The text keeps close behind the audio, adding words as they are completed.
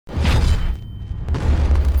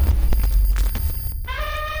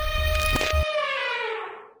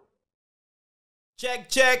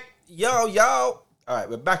Check. Yo. All right,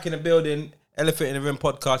 we're back in the building. Elephant in the Room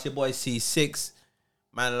podcast. Your boy C6.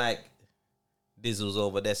 Man, like, Dizzle's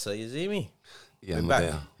over there, so you see me? Yeah, we're I'm back.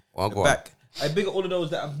 there. We're back. I big up all of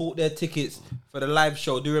those that have bought their tickets for the live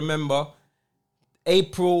show. Do you remember?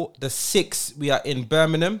 April the 6th, we are in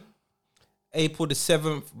Birmingham. April the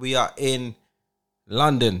 7th, we are in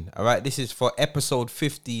London. All right, this is for episode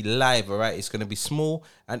 50 live. All right, it's going to be small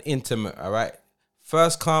and intimate. All right,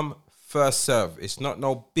 first come, first serve. It's not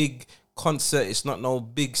no big concert. It's not no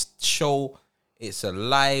big show. It's a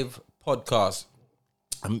live podcast.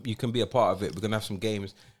 You can be a part of it. We're going to have some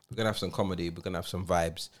games. We're going to have some comedy. We're going to have some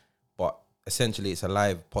vibes. But essentially, it's a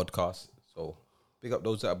live podcast. So big up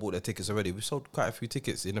those that have bought their tickets already. We sold quite a few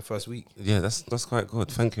tickets in the first week. Yeah, that's quite good.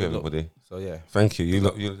 Thank you, everybody. So yeah, thank you. You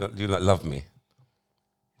love me.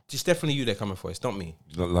 It's definitely you they're coming for. It's not me.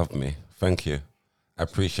 You love me. Thank you. I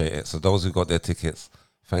appreciate it. So those who got their tickets,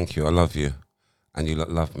 thank you. I love you, and you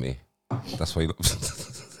love me. That's why you.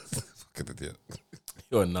 Fucking idiot.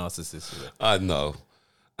 You're a narcissist. I know.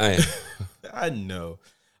 I know.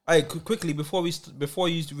 Hey, quickly before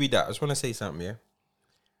you read that, I just want to say something. Yeah.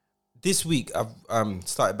 This week I've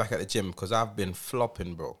started back at the gym because I've been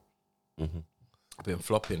flopping, bro. Mm-hmm. I've been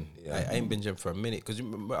flopping. Yeah. I ain't been gym for a minute because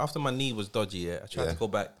after my knee was dodgy, yeah, I tried to go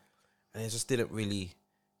back and it just didn't really.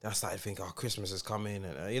 Then I started thinking, oh, Christmas is coming,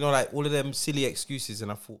 and like all of them silly excuses,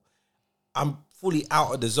 and I thought I'm fully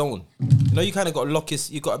out of the zone. You know, you kind of got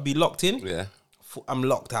you got to be locked in. Yeah. I'm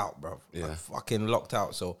locked out, bro. Yeah. I'm fucking locked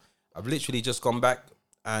out. So I've literally just gone back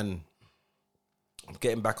and I'm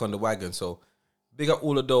getting back on the wagon. So big up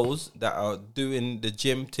all of those that are doing the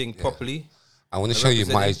gym thing properly. I want to show you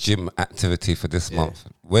my gym activity for this month.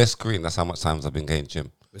 Where's screen? That's how much times I've been getting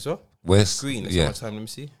gym. Where's what? Where's screen? That's how much time. Let me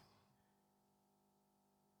see.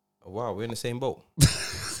 Oh, wow, we're in the same boat.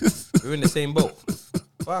 We're in the same boat.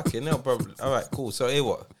 Fucking hell, bro. All right, cool. So here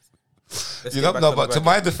what? You don't know, but to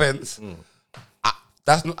my defense,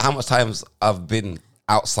 that's not how much times I've been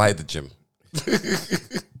outside the gym.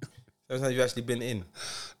 Sometimes you've actually been in.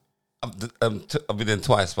 I've been in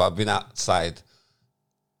twice, but I've been outside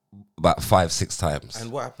about 5-6 times.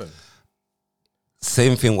 And what happened?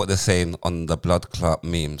 Same thing what they're saying on the blood clot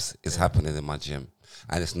memes is happening in my gym.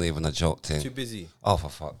 And it's not even a joke thing. Too busy. Oh, for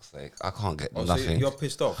fuck's sake. I can't get nothing. So you're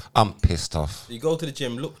pissed off? I'm pissed off. So you go to the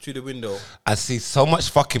gym, look through the window. I see so much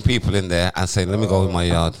fucking people in there and say, let me go in my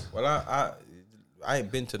yard. Well, I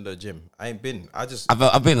ain't been to the gym. I ain't been. I've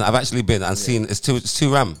actually been and seen it's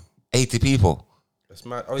too ram. 80 people. That's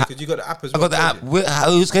mad. Oh, because you got the app as well. I got the app.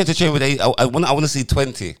 Who's going to train with 80? I want to see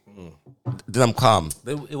 20. Then I'm calm.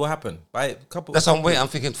 It will happen. By a couple. That's what I'm waiting. I'm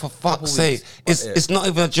thinking, for fuck's sake, it's not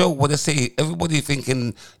even a joke what they say. Everybody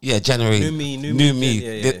thinking, January, new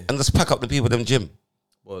me. Yeah. And let's pack up the people in the gym.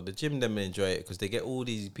 Well, the gym them enjoy it because they get all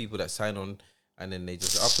these people that sign on, and then they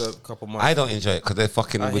just after a couple months. I don't enjoy it because they're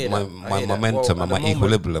fucking with my momentum and my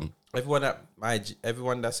equilibrium.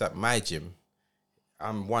 Everyone that's at my gym,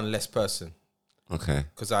 I'm one less person. Okay.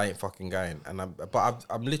 Because I ain't fucking going, and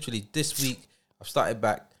I'm literally this week. I've started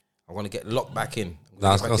back. I'm gonna get locked back in.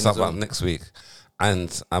 I was gonna start back next week,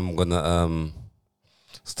 and I'm gonna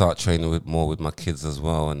start training more with my kids as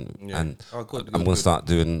well, and good, I'm gonna start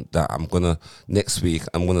doing that. I'm gonna next week.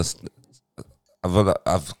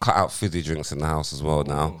 I've cut out fizzy drinks in the house as well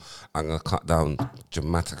now. I'm gonna cut down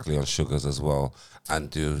dramatically on sugars as well, and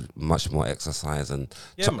do much more exercise and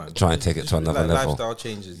try and take it to another level. Lifestyle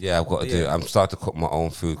changes. Yeah, I've got to do. I'm starting to cook my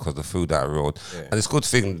own food because the food that I rolled, and it's a good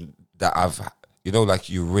thing that like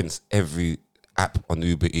you rinse every app on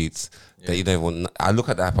Uber Eats that you don't want. I look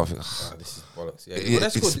at the app, I think, this is bollocks. Yeah, but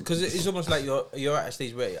that's good because it's almost like you're at a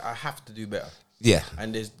stage where I have to do better. Yeah,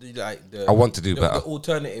 and there's like I want to do better. The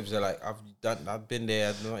alternatives are like I've been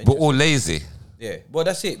there. But all lazy. Yeah, well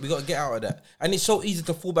that's it. We got to get out of that, and it's so easy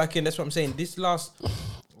to fall back in. That's what I'm saying. As I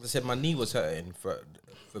said, my knee was hurting for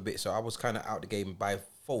a bit, so I was kind of out the game by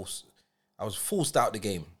force. I was forced out the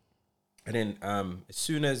game, and then as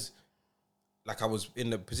soon as I was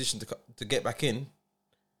in the position to get back in,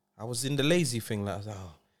 I was in the lazy thing. Like,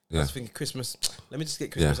 I was thinking Christmas. Let me just get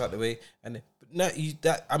Christmas out the way. And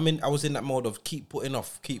I was in that mode of keep putting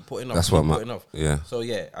off. That's what I'm putting off. Yeah. So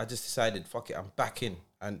I just decided, fuck it, I'm back in,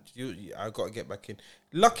 and I got to get back in.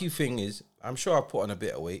 Lucky thing is, I'm sure I put on a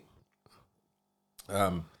bit of weight.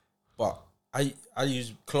 But I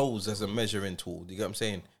use clothes as a measuring tool. Do you get what I'm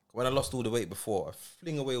saying? When I lost all the weight before, I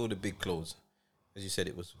fling away all the big clothes. As you said,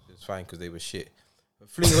 it was fine because they were shit.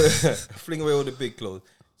 Fling away all the big clothes.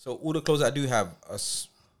 So all the clothes I do have are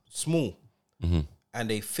small, and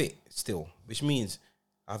they fit still, which means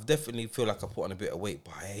I've definitely feel like I put on a bit of weight,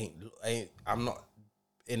 but I'm not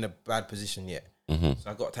in a bad position yet. So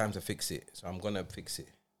I got time to fix it. So I'm gonna fix it.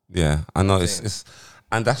 Yeah, I know it's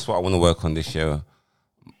and that's what I want to work on this year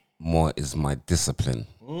more is my discipline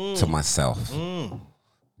to myself. Do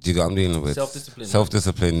you get what I'm dealing with? Self-discipline.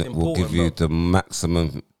 Self-discipline will give you the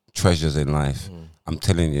maximum treasures in life. I'm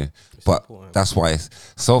telling you. But that's why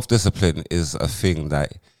self-discipline is a thing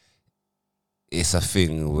that it's a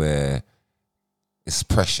thing where it's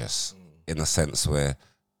precious in a sense where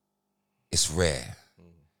it's rare.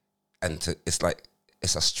 And it's like,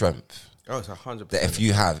 it's a strength. Oh, it's 100%. That if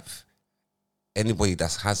you have anybody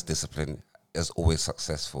that has discipline is always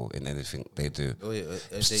successful in anything they do. Oh, yeah.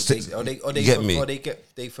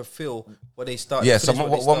 They fulfill what they start. Yeah, so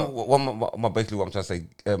basically what I'm trying to say,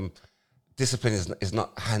 discipline is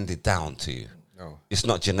not handed down to you. No. It's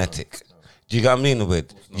not genetic. Do you get what I mean?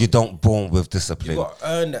 You don't born with discipline. You got to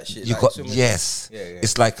earn that shit. You like, got yes. Yeah.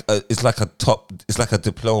 It's like a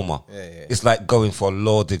diploma. Yeah. It's like going for a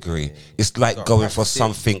law degree. Yeah. It's like going for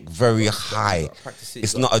something very high.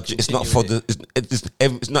 It's not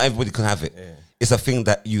everybody can have it. Yeah. It's a thing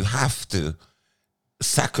that you have to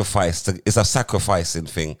sacrifice. It's a sacrificing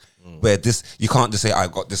thing. Where you can't just say I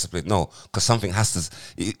got discipline. No, because something has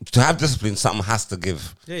to have discipline. Something has to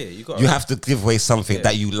give. Yeah. You have to give away something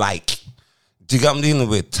that you like. Do you get what I'm dealing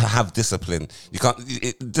with? To have discipline, you can't.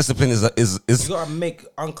 Discipline is. You gotta make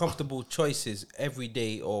uncomfortable choices every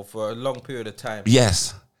day or for a long period of time.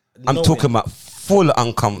 Yes, I'm talking about full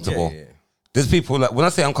uncomfortable. Yeah. There's people that when I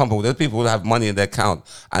say uncomfortable, there's people that have money in their account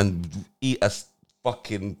and eat a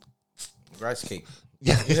fucking rice cake.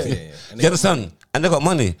 Yeah. You understand? And they got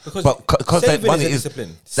money, because that money is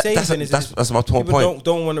discipline. That's my whole point.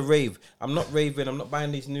 Don't want to rave. I'm not raving. I'm not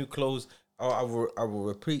buying these new clothes. I will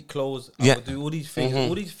repeat clothes. I will do all these things.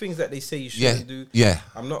 All these things that they say you shouldn't do. Yeah.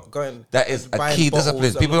 I'm not going. That is a key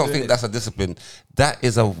discipline. People don't think that's a discipline. That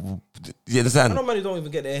is a. You understand? I know many don't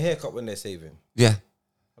even get their haircut when they're saving. Yeah.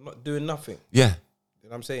 I'm not doing nothing. Yeah. You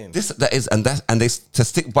know what I'm saying? And they to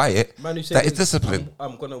stick by it. Man who that is discipline.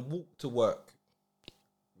 I'm gonna walk to work.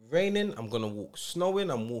 Raining, I'm gonna walk. Snowing,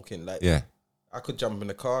 I'm walking. Like I could jump in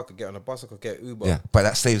the car, I could get on a bus, I could get Uber. Yeah, but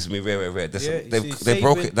that saves me rare. They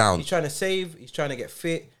broke it down. He's trying to save, he's trying to get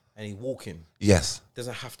fit, and he's walking. Yes.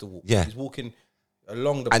 Doesn't have to walk. Yeah. He's walking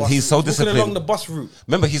along the and bus he's so route. disciplined. Along the bus route.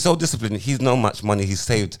 Remember, he's so disciplined, he's know much money he's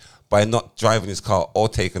saved by not driving his car or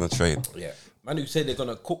taking a train. Yeah. Man who said they're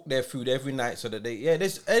gonna cook their food every night so that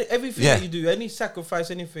there's everything that you do, any sacrifice,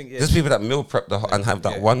 anything. Yeah. There's people that meal prep and have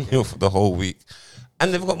that one meal for the whole week.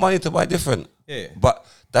 And they've got money to buy different. Yeah. But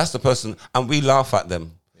that's the person, and we laugh at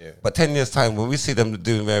them. Yeah. But 10 years' time, when we see them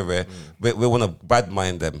doing very rare, we want to bad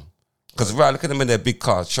mind them. Because look at them in their big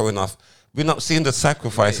cars showing off. We're not seeing the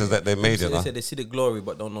sacrifices that they made. They said they see the glory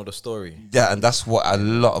but don't know the story. Yeah, and that's what a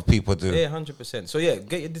lot of people do. Yeah, 100%. So yeah,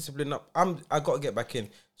 get your discipline up. I got to get back in.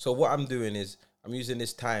 So what I'm doing is I'm using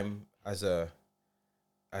this time as a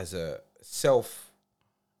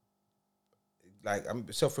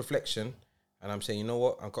self-reflection. And I'm saying, you know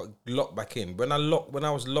what? I got locked back in. When I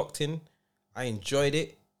was locked in, I enjoyed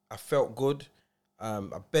it. I felt good. I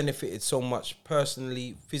benefited so much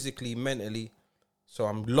personally, physically, mentally. So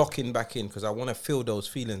I'm locking back in because I want to feel those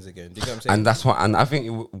feelings again. Do you get what I'm saying? And that's why. And I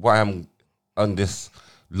think why I'm on this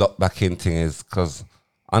lock back in thing is because,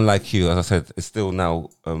 unlike you, as I said, it's still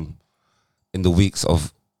now in the weeks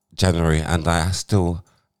of January, and I still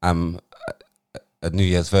am a New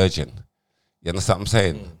Year's virgin. You understand what I'm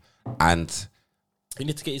saying? And you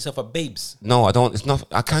need to get yourself a babes. No, I don't. It's not.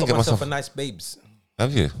 I can't get myself a nice babes.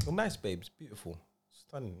 Have you? Oh, nice babes, beautiful,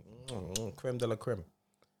 stunning, creme de la creme,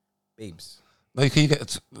 babes. No, you can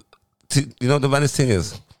get. You know the maddest thing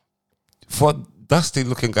is, for a dusty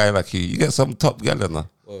looking guy like you get some top girl in her.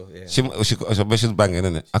 Well, yeah. She's banging,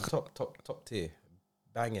 isn't it? Top tier,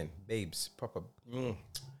 banging babes, proper,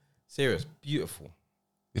 serious, beautiful.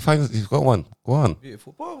 You've got one. Go on.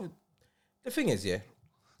 Beautiful. Well, the thing is, yeah.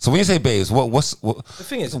 So when you say babes, what the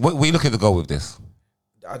thing is? What are you looking to go with this?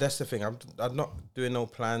 That's the thing. I'm not doing no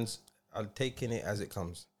plans. I'm taking it as it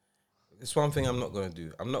comes. It's one thing I'm not gonna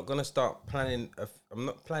do. I'm not gonna start planning. I'm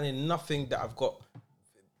not planning nothing that I've got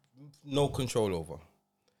no control over,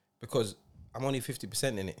 because I'm only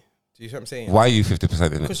 50% in it. Do you see what I'm saying? Why are you 50%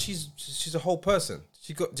 in it? Because she's a whole person.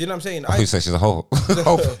 Do you know what I'm saying? You say she's a whole, she's a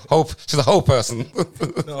whole person.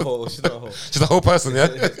 No, she's not a whole. She's a whole person, yeah.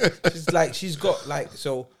 She's got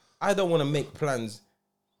so I don't want to make plans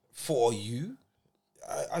for you.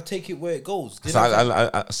 I take it where it goes.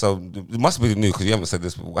 So it must be new because you haven't said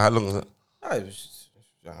this. How long is it?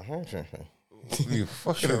 You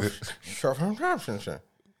fucking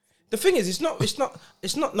The thing is, it's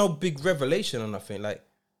not no big revelation or nothing. Like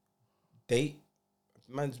date,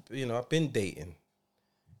 man's. I've been dating.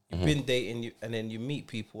 You've been dating, and then you meet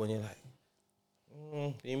people, and you're like,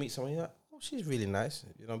 you meet someone, you're like, oh, she's really nice.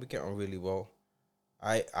 You know, we get on really well.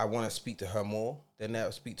 I want to speak to her more. Then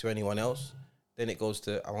I'll speak to anyone else. Then it goes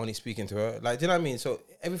to I'm only speaking to her. Like, do you know what I mean? So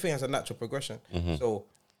everything has a natural progression. So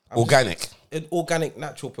organic, an organic,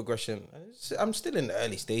 natural progression. I'm still in the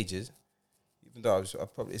early stages, even though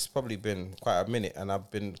it's probably been quite a minute, and I've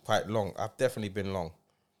been quite long. I've definitely been long,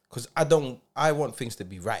 because I want things to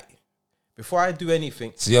be right before I do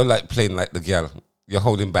anything. So you're like playing like the girl. You're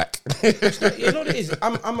holding back. You know what it is?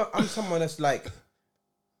 I'm someone that's like,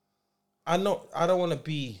 I don't want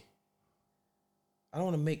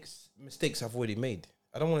to make mistakes I've already made.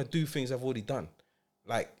 I don't want to do things I've already done.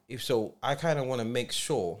 Like, if so, I kind of want to make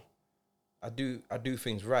sure I do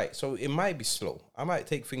things right. So it might be slow. I might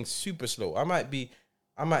take things super slow. I might be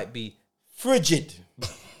frigid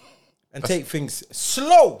and take things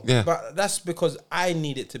slow. Yeah. But that's because I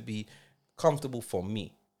need it to be comfortable for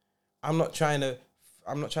me. I'm not trying to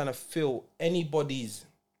fill anybody's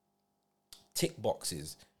tick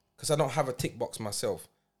boxes, because I don't have a tick box myself.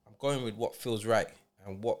 I'm going with what feels right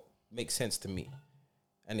and what makes sense to me.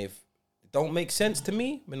 And if it don't make sense to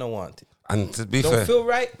me, me no want it. And to be don't fair, feel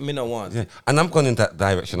right, me no want it. And I'm going in that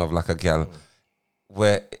direction of like a girl,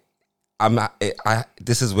 where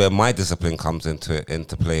this is where my discipline comes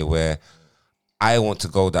into play, where I want to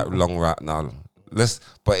go that long route now.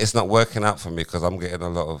 But it's not working out for me, because I'm getting a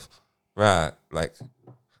lot of like,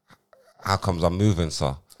 how comes I'm moving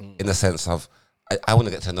so? In the sense of, I want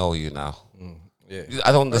to get to know you now. Yeah,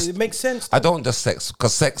 I don't just, it makes sense. I don't just sex,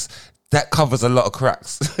 because sex that covers a lot of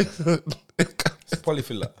cracks.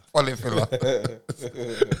 Polyfiller.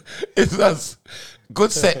 It does.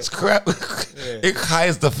 Good sex, crap. It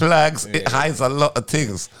hides the flags. It hides a lot of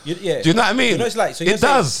things. Do you know what I mean? You know, it's like, so it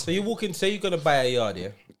does. So you walk in. Say you're gonna buy a yard, yeah.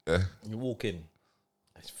 Yeah. You walk in.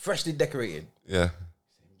 It's freshly decorated. Yeah.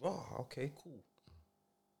 Oh, okay, cool.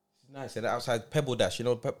 Nice. And outside Pebble Dash, you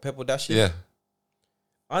know Pebble Dash is? Yeah.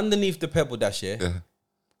 Underneath the Pebble Dash, Yeah.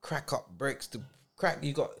 Crack up bricks, the crack.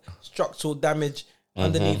 You got structural damage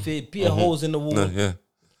underneath it. Beer holes in the wall. Yeah.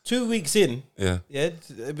 2 weeks in. Yeah.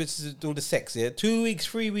 It's all the sex. Yeah. 2 weeks,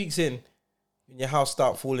 3 weeks in, and your house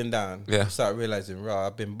start falling down. Yeah. You start realizing,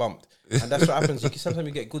 I've been bumped, and that's what happens. Sometimes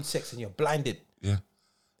you get good sex and you're blinded. Yeah.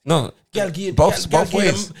 No. Girl, both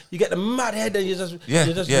ways. You get the mad head and you just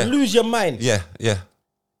Yeah. lose your mind. Yeah. Yeah.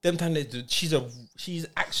 Them time she's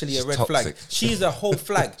actually a red toxic. flag. She's a whole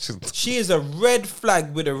flag. She is a red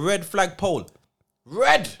flag with a red flag pole.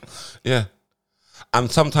 Red. Yeah.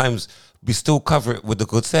 And sometimes we still cover it with the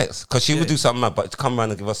good sex, because she would do something mad, but come around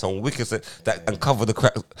and give us some wicked sex and cover the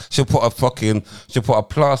crack. She'll put a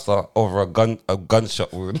plaster over a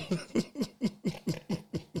gunshot wound.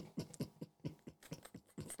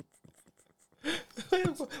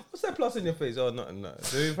 What's that plaster in your face? Oh, nothing. No.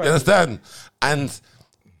 You understand? And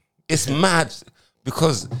it's mad,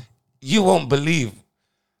 because you won't believe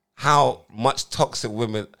how much toxic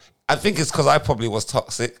women. I think it's because I probably was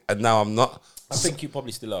toxic and now I'm not. I think you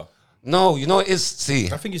probably still are. No, you know it is. See,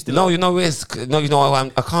 I think you still. No, are. you know it is. No, you know I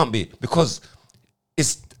can't be, because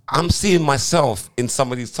I'm seeing myself in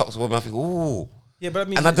some of these toxic women. I think, ooh. Yeah, but that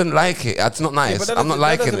means, and I didn't like it. It's not nice. I'm not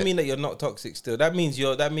liking it. That doesn't mean that you're not toxic still. That means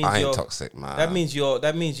you're. I ain't toxic, man. That means you're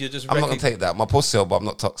just. I'm not gonna take that. My pussy, but I'm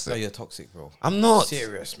not toxic. No, you're toxic, bro. I'm not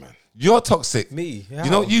serious, man. You're toxic. Me. How?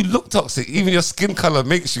 You know, you look toxic. Even your skin color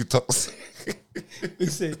makes you toxic.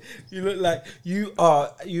 Listen, you look like you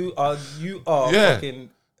are. Yeah. Fucking,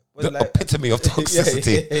 the epitome of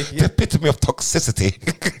toxicity. The epitome of toxicity.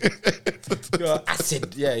 You're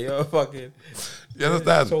acid. Yeah, you're fucking. You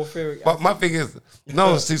understand? Sulfuric But acid. my thing is,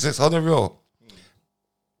 no, C6, on the real,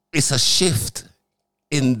 it's a shift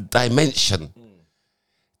in dimension.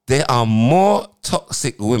 There are more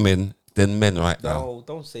toxic women than men right now. No,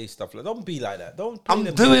 don't say stuff like. Don't be like that. Don't. I'm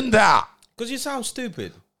doing that. Because you sound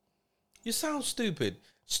stupid. You sound stupid.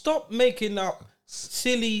 Stop making up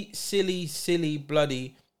silly,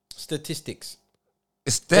 bloody statistics.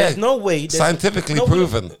 It's there. There's no way. Scientifically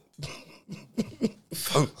proven.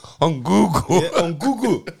 on Google. Yeah, on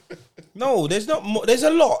Google. No, there's not more. There's a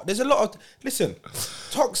lot. There's a lot of. Listen,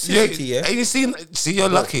 toxicity. Yeah. And you see, you're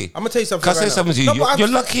lucky. I'm gonna tell you something. Can I say something to you? No, you're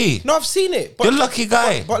lucky. No, I've seen it. But, you're a lucky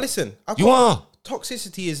guy. But listen, you are.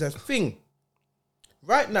 Toxicity is a thing.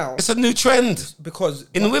 Right now, it's a new trend because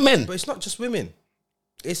in women. But it's not just women.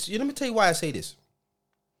 It's let me tell you why I say this,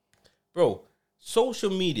 bro. Social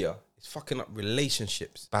media is fucking up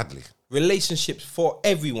relationships badly. Relationships for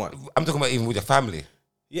everyone. I'm talking about even with your family.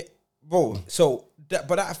 Yeah, bro. So that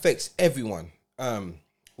affects everyone.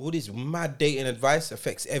 All this mad dating advice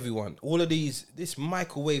affects everyone. All of this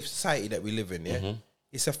microwave society that we live in, yeah,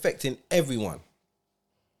 it's affecting everyone.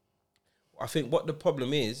 I think what the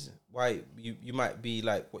problem is, why you might be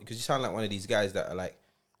like, because you sound like one of these guys that are like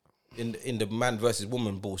in the man versus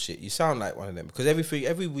woman bullshit. You sound like one of them because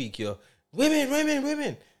every week you're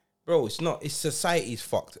women. Bro, it's not. It's society's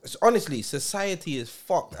fucked. Honestly, society is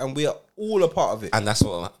fucked, and we are all a part of it. And that's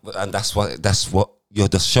what you're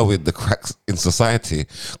just showing the cracks in society.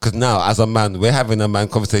 Because now, as a man, we're having a man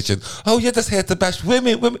conversation. Oh, you're just here to bash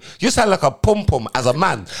women. You sound like a pom-pom as a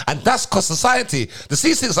man. And that's because society, the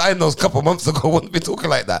C6 I know a couple of months ago wouldn't be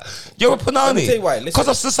talking like that. You're a punani. Let me tell you why. Because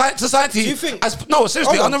of society. Do you think... No,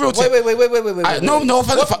 seriously, on the real tip. Wait.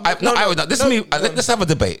 Let's have a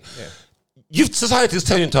debate. Yeah. Society is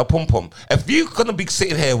turning into a pom-pom. If you're going to be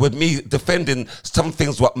sitting here with me defending some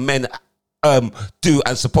things what men do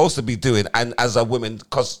and supposed to be doing, and as a woman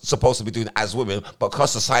supposed to be doing as women, but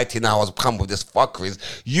because society now has come with this fuckeries,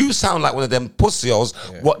 you sound like one of them pussios.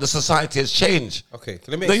 What the society has changed. Okay,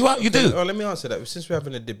 let me answer that. Since we're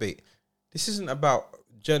having a debate, this isn't about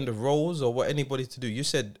gender roles or what anybody to do. You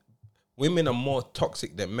said women are more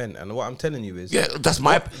toxic than men, and what I'm telling you is that's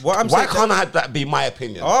my. Why can't that be my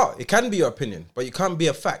opinion? Oh, it can be your opinion, but it can't be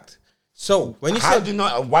a fact. So when you do you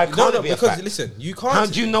know? Why can't it be a fact? Because listen, you can't. How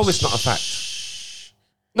do you know it's not a fact?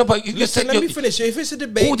 No, but you listen. Let me finish. If it's a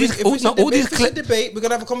debate, if it's a debate, we're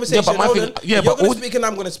gonna have a conversation. Yeah, but you're gonna speak and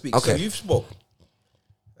I'm gonna speak. Okay. So you've spoke.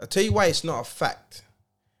 I'll tell you why it's not a fact.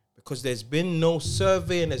 Because there's been no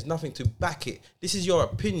survey and there's nothing to back it. This is your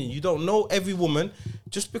opinion. You don't know every woman.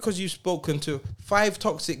 Just because you've spoken to 5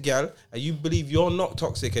 toxic gal and you believe you're not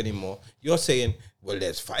toxic anymore, you're saying, well,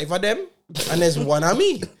 there's 5 of them and there's 1 of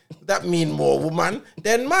me. That mean more woman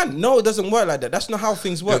than man. No, it doesn't work like that. That's not how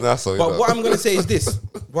things work. But what I'm going to say is this.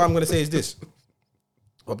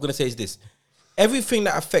 Everything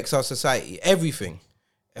that affects our society, everything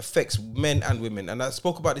affects men and women. And I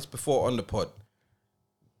spoke about this before on the pod.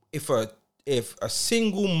 If a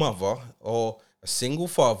single mother or a single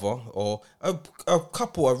father or a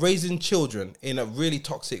couple are raising children in a really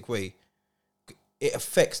toxic way, it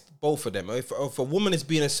affects both of them. If a woman is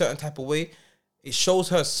being a certain type of way, it shows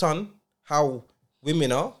her son how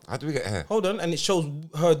women are. How do we get here? Hold on, and it shows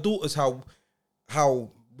her daughters how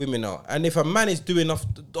women are. And if a man is doing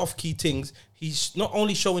off-key things, he's not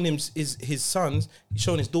only showing him his sons, he's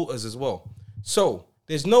showing his daughters as well. So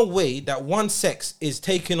there's no way that one sex is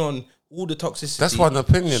taking on all the toxicity. That's one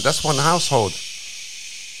opinion. That's one household.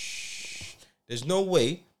 There's no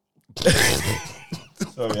way.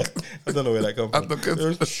 Sorry, I don't know where that comes from.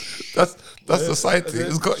 That's society.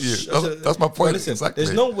 It's got you. That's my point. Listen, exactly.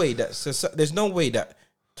 There's no way that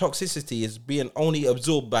toxicity is being only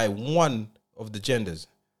absorbed by one of the genders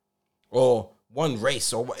or one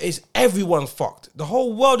race, or it's everyone fucked. The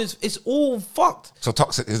whole world is all fucked. So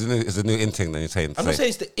toxic is the new in thing. Then you're saying? I'm not saying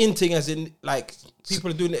it's the in thing as in like people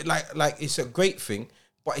are doing it like it's a great thing,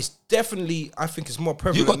 but it's definitely, I think it's more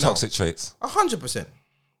prevalent. You got toxic traits. 100%,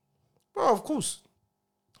 bro. Of course.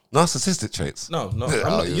 Narcissistic traits. No, I'm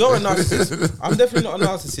not. You're a narcissist. I'm definitely not a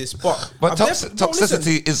narcissist, but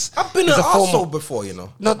toxicity is. I've been an arsehole before, you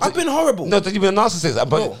know. No, I've been horrible. No, you've been a narcissist.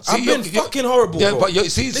 But I've been fucking horrible. Yeah, bro. But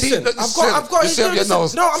listen, I've got your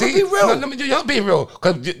nose. No, I'm gonna be real. No, you're not being real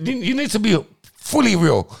because you need to be fully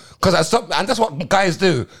real. Because and that's what guys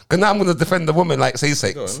do. Because now I'm gonna defend the woman like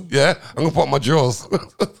C6. Yeah, I'm gonna put on my drawers.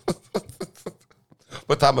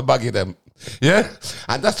 But I'm a buggy them. Yeah,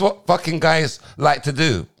 and that's what fucking guys like to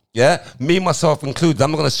do. Yeah, me, myself included.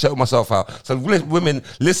 I'm not going to show myself out. So women,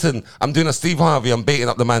 listen, I'm doing a Steve Harvey. I'm beating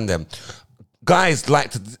up the man them. Guys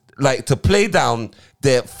like to play down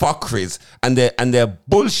their fuckeries and their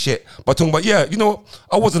bullshit by talking about, yeah, you know,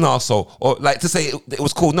 I was an arsehole. Or like to say it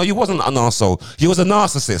was cool. No, you wasn't an arsehole. You was a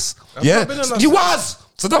narcissist. You was.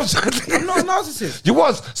 So I'm not a narcissist. You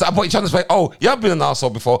was. So I thought you're trying to say, oh, yeah, I've been a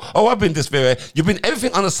narcissist before. Oh, I've been this very. You've been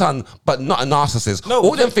everything under the sun, but not a narcissist. No,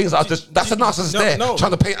 all them things are just, that's a narcissist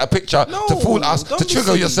trying to paint a picture to fool us, to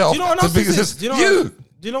trigger yourself. Do you know what a narcissist is? Do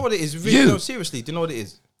you know what it is? Really, no, seriously, do you know what it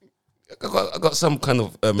is? I got some kind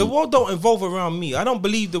of... the world don't evolve around me. I don't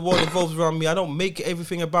believe the world evolves around me. I don't make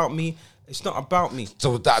everything about me. It's not about me.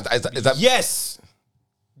 So is that... Yes.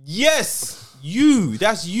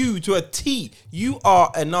 That's you to a T. You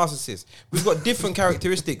are a narcissist. We've got different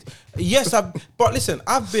characteristics. Yes, but listen,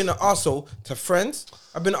 I've been an arsehole to friends.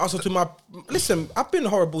 I've been an arsehole to I've been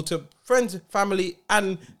horrible to friends, family,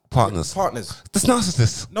 and partners. That's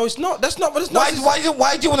narcissist. No, it's not. That's not what it's not.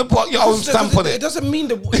 Why do you want to put your own stamp on it? It doesn't mean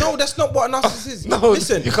no, that's not what a narcissist is. No,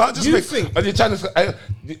 listen, you can't just think. You're trying to.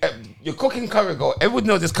 You're cooking curry goat. Everyone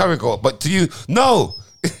knows this curry goat, but to you, no.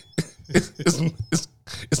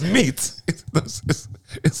 It's meat.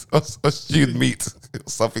 It's stewed meat.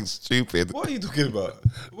 something stupid. What are you talking about?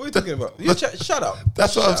 What are you talking about? Shut up.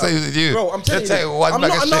 That's what I'm saying to you. Bro, I'm telling you, I'm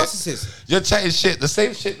not a narcissist. You're chatting shit, the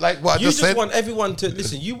same shit like what I just said. You just want everyone to,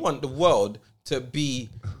 listen, you want the world to be,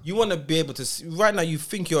 you want to be able to, right now you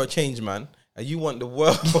think you're a change man, and you want the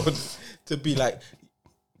world to be like,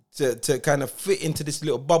 to kind of fit into this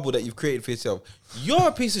little bubble that you've created for yourself. You're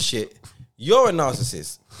a piece of shit. You're a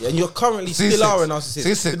narcissist, and you're currently still are a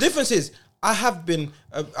narcissist. The difference is, I've been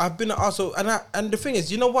an arsehole, and the thing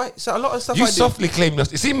is, you know what? So a lot of stuff you I do, softly claim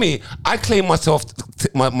yourself. You see me, I claim myself,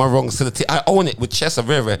 my wrongs to the T. I own it with chest of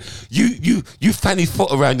rare. You fanny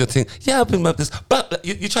foot around your thing. Yeah, I've been about this, but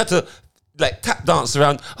you try to like tap dance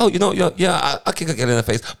around. Oh, you know, I kick a girl in the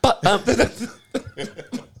face, but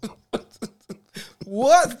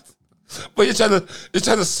what? But you're trying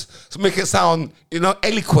to make it sound,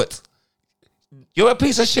 eloquent. You're a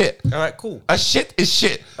piece of shit. All right, cool. A shit is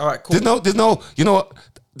shit. All right, cool. There's no, you know what?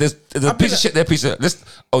 There's a piece of shit, there's a piece of shit.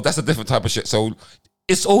 That's a different type of shit. So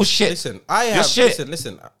it's all shit. Listen,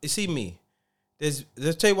 listen. You see me. Let's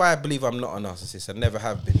tell you why I believe I'm not a narcissist. I never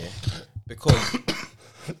have been here. Because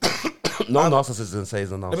no narcissist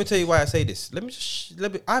says a narcissist. Let me tell you why I say this.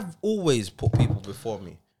 I've always put people before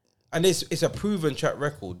me. And it's a proven track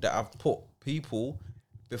record that I've put people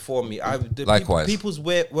before me. Likewise. People's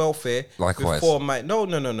welfare before my... No.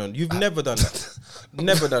 You've never done that.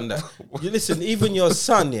 Never done that. You listen, even your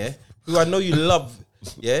son, yeah, who I know you love,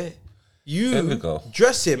 yeah, you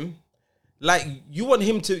dress him like you want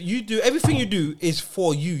him to... You do... Everything you do is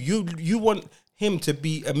for you. You want him to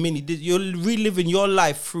be a mini... You're reliving your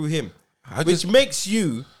life through him. Which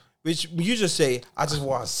you just say, I just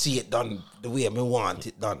want to see it done the way I want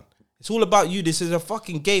it done. It's all about you. This is a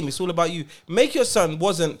fucking game. It's all about you. Make your son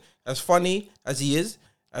wasn't as funny as he is,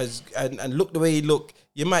 and look the way he look.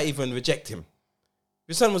 You might even reject him.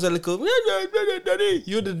 Your son was a little,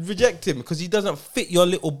 you'd reject him because he doesn't fit your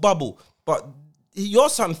little bubble. But your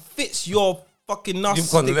son fits your fucking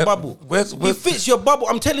narcissistic bubble. He fits your bubble.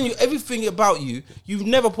 I'm telling you everything about you. You've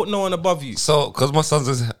never put no one above you. So, because my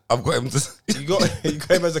son's I've got him to... You got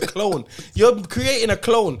him as a clone. You're creating a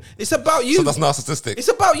clone. It's about you. So that's narcissistic. It's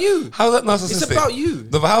about you. How's that narcissistic? It's about you.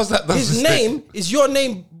 No, but how's that narcissistic? His name is your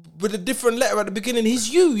name with a different letter at the beginning. He's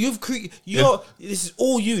you. You've created... This is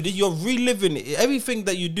all you. You're reliving it. Everything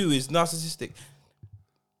that you do is narcissistic.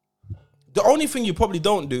 The only thing you probably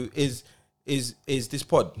don't do is this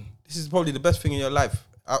pod. This is probably the best thing in your life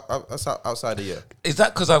outside of you. Is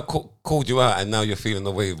that because I've called you out and now you're feeling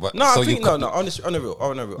the way? But no, I think no. Honestly, on the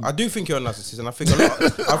real, I do think you're a narcissist, and I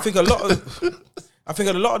think a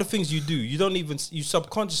lot of the things you do, you don't even, you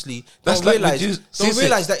subconsciously don't realize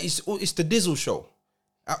that it's the Dizzle show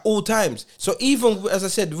at all times. So even as I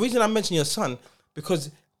said, the reason I mentioned your son,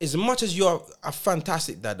 because as much as you're a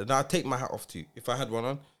fantastic dad, and I take my hat off to you if I had one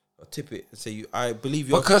on. I'll tip it and say I believe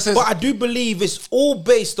you. But I do believe it's all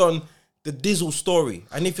based on the Dizzle story.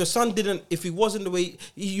 And if your son if he wasn't the way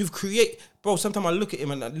you've created, bro, sometimes I look at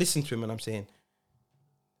him and I listen to him and I'm saying,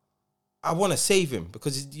 I want to save him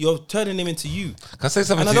because you're turning him into you. Can I say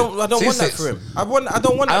something? And I don't want that for him. I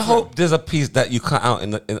don't want that. I hope there's a piece that you cut out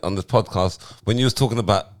on this podcast when you was talking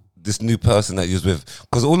about this new person that you was with,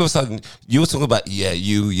 because all of a sudden you were talking about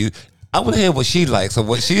you. I want to hear what she likes or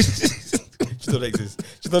what she. She don't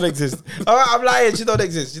exist. All right, I'm lying. She don't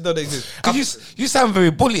exist. You sound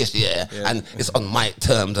very bullish, yeah. And it's on my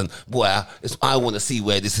terms, and boy, I want to see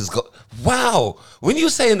where this has got. Wow, when you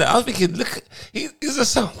were saying that, I was thinking, look, he's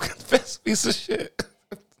just some best piece of shit.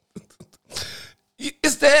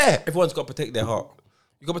 It's there. Everyone's got to protect their heart.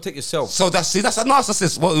 You got to protect yourself. So that's a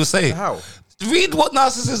narcissist. What you saying? How? Read what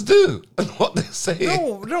narcissists do and what they say.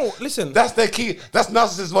 No, listen. That's their key. That's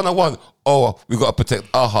narcissist 101. Oh, we got to protect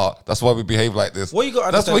our heart. That's why we behave like this. What you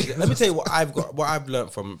got to understand, let me tell you what I've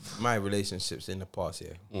learned from my relationships in the past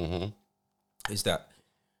here. Mm-hmm. Is that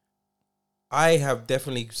I have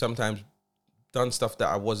definitely sometimes done stuff that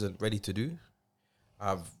I wasn't ready to do.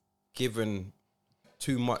 I've given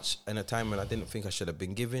too much in a time when I didn't think I should have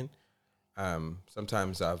been given.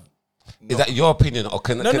 Sometimes I've... Is that your opinion, or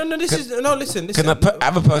can listen. Can I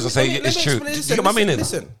have a person say it's true? You get my meaning?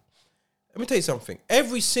 Listen, let me tell you something.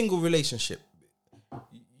 Every single relationship,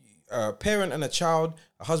 a parent and a child,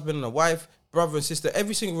 a husband and a wife, brother and sister,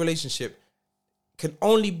 every single relationship can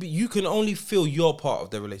only be. You can only feel your part of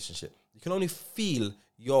the relationship. You can only feel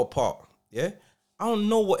your part. Yeah, I don't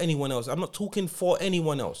know what anyone else. I'm not talking for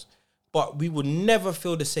anyone else, but we would never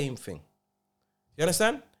feel the same thing. You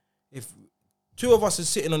understand? If two of us are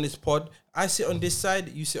sitting on this pod, I sit on this side,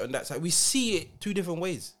 you sit on that side. We see it two different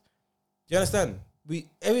ways. Do you understand?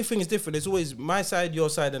 Everything is different. There's always my side, your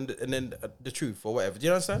side, and then the truth or whatever. Do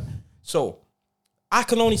you understand? So I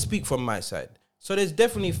can only speak from my side. So there's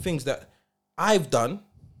definitely things that I've done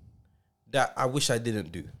that I wish I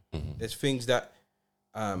didn't do. There's things that,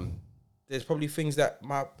 there's probably things that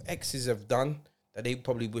my exes have done that they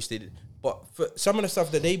probably wish they did. But for some of the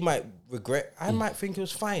stuff that they might regret, I might think it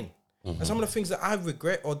was fine. And some of the things that I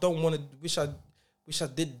regret or don't want to, wish I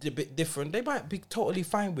did a bit different, they might be totally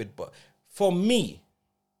fine with. But for me,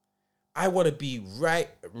 I want to be right,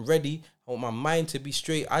 ready. I want my mind to be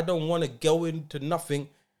straight. I don't want to go into nothing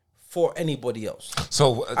for anybody else.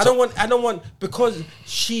 So I don't want, because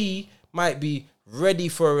she might be ready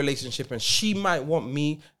for a relationship and she might want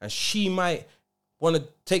me and she might want to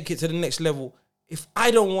take it to the next level. If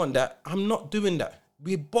I don't want that, I'm not doing that.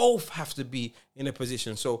 We both have to be in a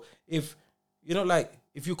position. So if, like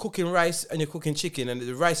if you're cooking rice and you're cooking chicken and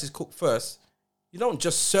the rice is cooked first, you don't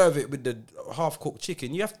just serve it with the half-cooked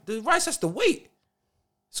chicken. The rice has to wait.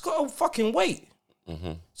 It's got to fucking wait.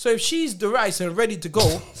 So if she's the rice and ready to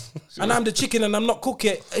go, and I'm the chicken and I'm not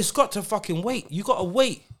cooking it, it's got to fucking wait. You got to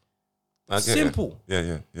wait. Simple.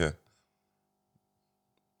 Yeah.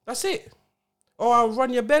 That's it. Or I'll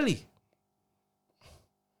run your belly.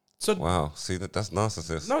 So wow, see that's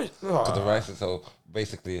narcissist. No, because the rice is so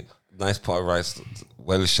basically nice part of rice,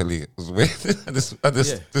 well chili. This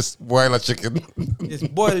boiler chicken. It's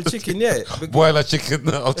boiled chicken, yeah. Boiler chicken.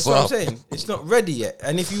 That's what I'm saying. It's not ready yet,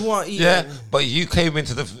 and if you want to eat, but you came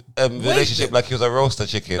into the relationship like he was a roaster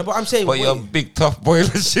chicken. No, but I'm saying, you're a big tough boiler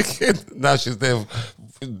chicken. Now she's there,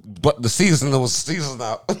 but the season was season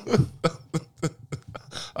out.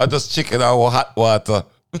 I just chicken out with hot water.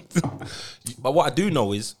 But what I do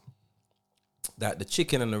know is that the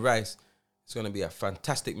chicken and the rice is going to be a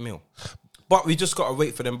fantastic meal. But we just got to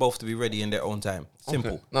wait for them both to be ready in their own time.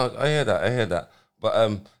 Simple. Okay. No, I hear that.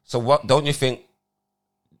 But so what? Don't you think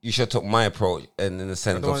you should take my approach and in the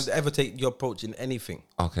sense I don't want to ever take your approach in anything.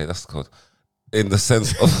 Okay, that's good. In the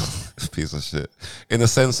sense of piece of shit. In the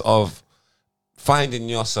sense of finding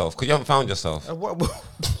yourself, because you haven't found yourself. What?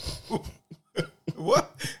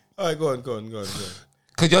 What? All right, go on.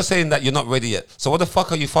 Because you're saying that you're not ready yet. So what the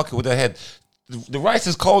fuck are you fucking with the head? The rice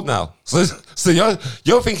is cold now. So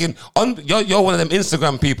you're thinking, you're one of them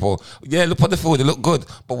Instagram people. Yeah, look at the food, it look good.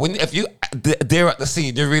 But if you there at the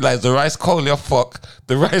scene, you realize the rice cold, you're fuck.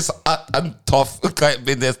 The rice hot and tough, can't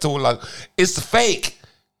been there too long. It's fake.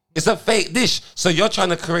 It's a fake dish. So you're trying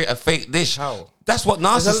to create a fake dish. How? That's what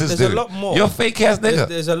narcissists do. There's a lot more. You're a fake ass nigga.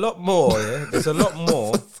 There's a lot more. Yeah? There's a lot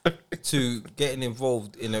more to getting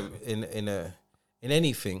involved in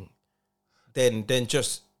anything than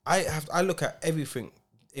just. I look at everything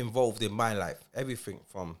involved in my life. Everything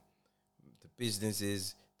from the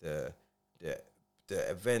businesses, the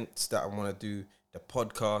events that I want to do, the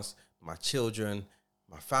podcast, my children,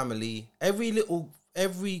 my family, every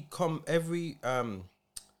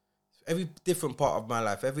different part of my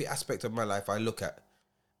life, every aspect of my life I look at.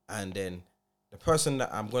 And then the person that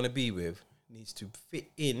I'm going to be with needs to fit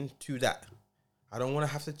into that. I don't want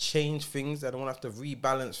to have to change things. I don't want to have to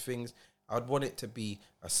rebalance things. I'd want it to be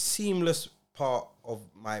a seamless part of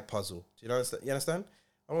my puzzle. Do you understand? You understand?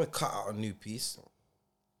 I want to cut out a new piece.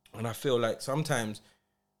 And I feel like sometimes,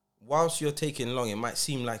 whilst you're taking long, it might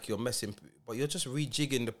seem like you're messing, but you're just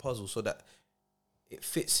rejigging the puzzle so that it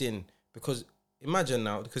fits in. Because imagine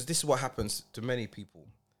now, because this is what happens to many people.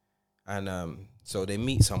 And so they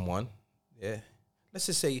meet someone, yeah. Let's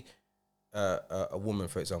just say a woman,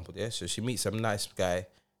 for example, yeah. So she meets some nice guy,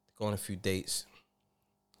 go on a few dates,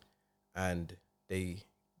 and they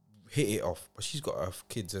hit it off. But she's got her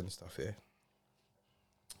kids and stuff, yeah.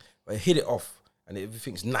 But they hit it off, and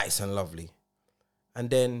everything's nice and lovely. And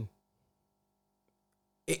then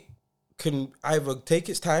it can either take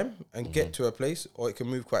its time and get to a place, or it can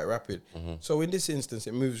move quite rapid. So in this instance,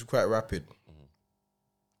 it moves quite rapid.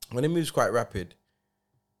 When it moves quite rapid,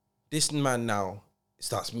 this man now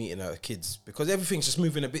starts meeting her kids because everything's just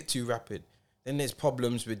moving a bit too rapid. Then there's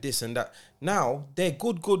problems with this and that. Now, their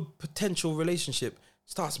good potential relationship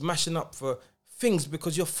starts mashing up for things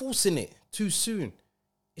because you're forcing it too soon.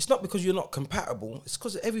 It's not because you're not compatible. It's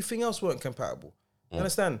because everything else weren't compatible. You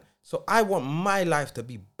understand? So I want my life to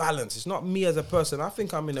be balanced. It's not me as a person. I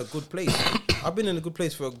think I'm in a good place. I've been in a good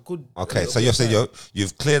place for a good... Okay, so you're saying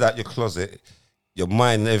you've cleared out your closet, your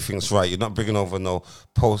mind, everything's right. You're not bringing over no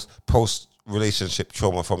post relationship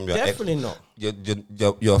trauma from your... Definitely not.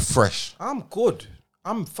 You're fresh. I'm good.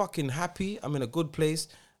 I'm fucking happy. I'm in a good place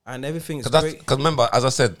and everything's great. Because remember, as I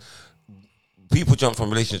said, people jump from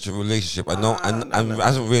relationship to relationship. I know, and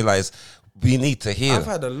I haven't realised we need to heal. I've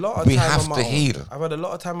had a lot of time on my own. We have to heal. I've had a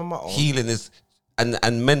lot of time on my own. Healing is...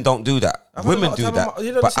 And men don't do that. Women do that.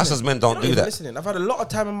 But us as men don't do that. Listening. I've had a lot of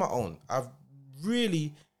time on my own. I've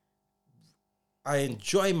really I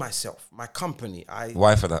enjoy myself, my company.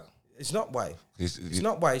 Why for that? It's not why. It's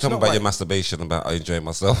not why. Tell me about your masturbation. About I enjoy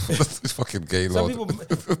myself. It's fucking gay, Lord.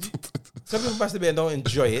 Some people masturbate and don't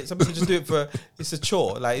enjoy it. Some people just do it for it's a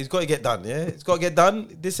chore. Like it's got to get done. Yeah, it's got to get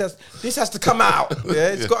done. This has to come out. Yeah,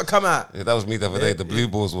 it's got to come out. Yeah, that was me the other day. The blue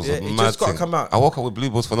balls was a mad it just got to thing. come out. I woke up with blue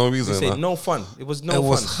balls for no reason. Said, no fun. It was no fun. It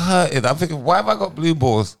was hurting. I'm thinking, why have I got blue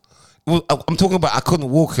balls? I'm talking about I couldn't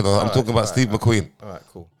walk. I'm talking about Steve McQueen. All right,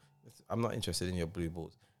 cool. I'm not interested in your blue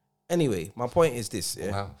balls. Anyway, my point is this.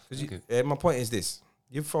 Yeah? Wow. My point is this.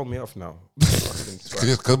 You've thrown me off now.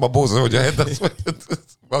 Because my balls are on your head. That's why.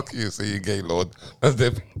 Fuck you, say you gay, Lord. That's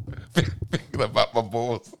them thinking about my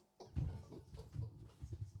balls.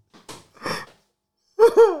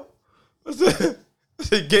 I said,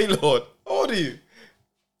 gay Lord. How old are you?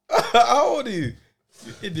 How old are you?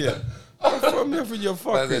 You idiot. I'm from here for your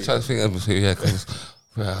fucking. They're trying to think of me, yeah, because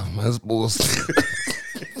man's balls.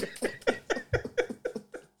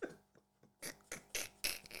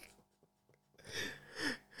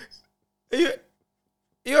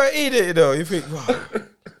 You're an idiot, you know. You think, wow.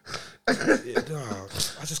 I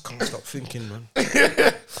just can't stop thinking, man.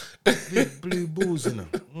 Big blue balls, you know.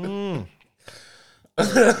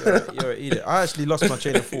 You're an idiot. I actually lost my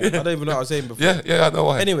chain of thought. I don't even know what I was saying before. Yeah, I know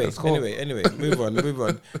why. Anyway, move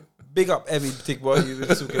on. Big up every tick boy you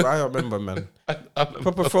was talking about. I remember, man.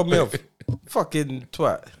 Proper throw me off. Fucking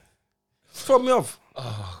twat. Throw me off.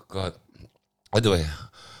 Oh, God. Anyway,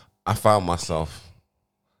 I found myself,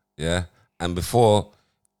 yeah, and before...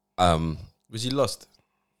 was you lost?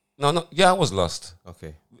 No, yeah, I was lost.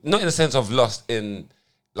 Okay. Not in the sense of lost in,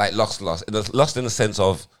 like, lost. Lost in the sense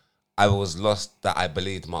of I was lost that I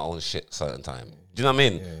believed my own shit certain time. Do you know what I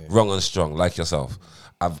mean? Yeah. Wrong and strong, like yourself.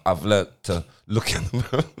 I've learned to look in the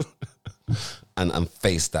mirror and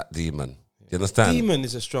face that demon. You understand? Demon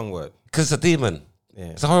is a strong word. Because it's a demon.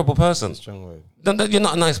 Yeah. It's a horrible person. It's a strong word. You're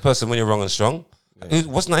not a nice person when you're wrong and strong. Yeah.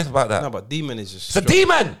 What's nice about that? No, but demon is just It's a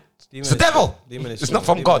demon! It's the devil. It's not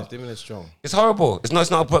from God. Demon is strong. It's horrible. It's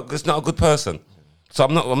not a good person. So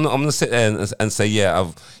I'm gonna sit there and say, yeah,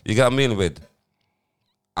 you get what I mean with.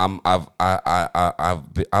 I've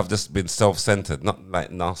just been self-centered, not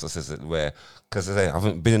like narcissistic, where because I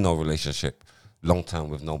haven't been in no relationship long time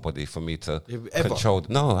with nobody for me to control.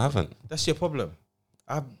 No, I haven't. That's your problem.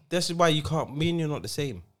 This is why you can't. Me and you're not the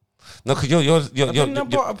same. No, because you're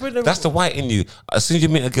that's the white in you. As soon as you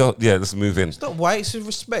meet a girl, yeah, let's move in. It's not white, it's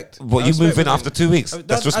respect. But you move in after 2 weeks.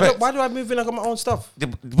 That's respect. Why do I move in? I got my own stuff.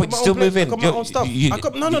 Yeah, but you still move in. I got my own stuff. No.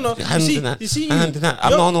 You see, I'm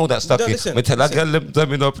not all that stuff. Me tell that girl, let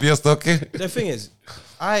me know, please, okay? The thing is,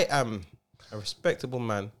 I am a respectable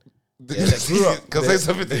man. Yeah, that grew up. Because say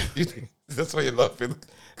something. That's why you're laughing.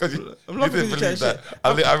 Because you didn't believe that.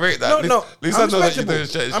 I rate that. No. At least I know that you're doing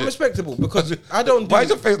shit. I'm respectable because I don't do... Why is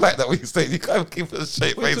your face like that when you say you can't keep a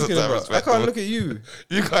straight face? I can't look at you.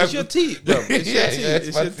 It's your teeth, bro.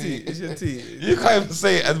 It's your teeth. You can't even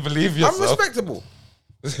say it and believe yourself. I'm respectable.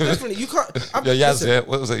 Definitely. You can't... Yaz, yeah?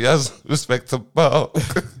 What was it? Yaz? Respectable.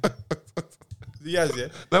 Yaz, yeah?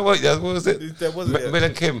 No, what Yaz? What was it? There wasn't Mel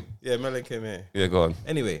and Kim. Yeah, Mel and Kim, yeah. Yeah, go on.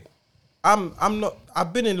 Anyway. I'm not.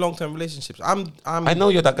 I've been in long-term relationships. I know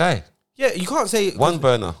you're that guy. Yeah, you can't say one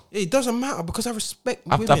burner. It doesn't matter because I respect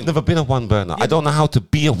women. I've never been a one burner. Yeah, I don't know how to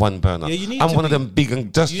be a one burner. Yeah, you need I'm one of them big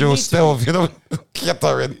industrial stealth, you know,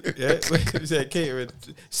 catering. Yeah, you say catering.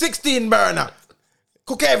 16 burner,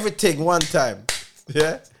 cook everything one time.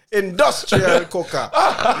 Yeah, industrial cooker.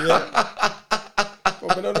 Yeah.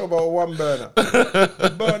 But I don't know about one burner.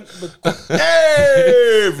 Burn, cook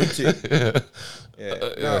everything.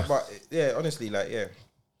 Yeah, but honestly, like,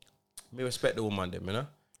 me respect the woman, them, you know.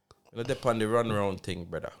 You know, on the run around thing,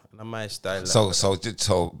 brother. And my style.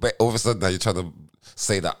 But all of a sudden now you're trying to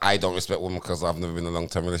say that I don't respect women because I've never been in a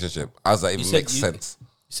long-term relationship. How does that even make sense? You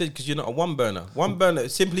said because you're not a one burner. One burner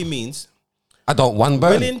simply means I don't one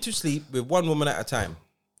burn. Willing to sleep with one woman at a time,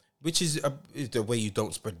 which is the way you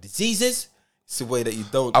don't spread diseases. It's the way that you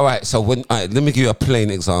don't. All right, so let me give you a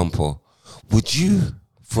plain example. Would you,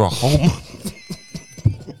 for a whole month?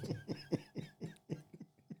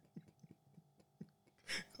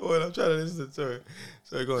 Oh, I'm trying to listen. Sorry,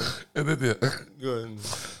 go on. Go on.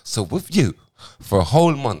 So with you, for a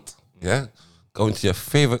whole month, yeah, go into your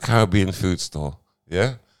favorite Caribbean food store,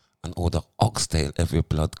 yeah, and order oxtail every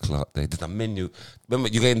blood clot day. There's a menu. Remember,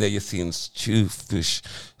 you get in there, you're seeing stew fish,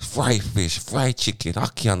 fried chicken,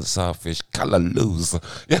 ackee and sawfish, callaloo's,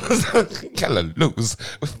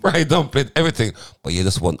 fried dumpling, everything. But you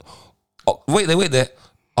just want, wait there,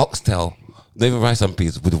 oxtail. Not even rice and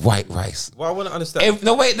peas with white rice. Well, I want to understand.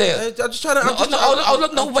 No, wait there. I'm just trying to.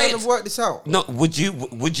 Wait. Trying to work this out. No, would you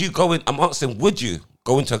go in? I'm asking, would you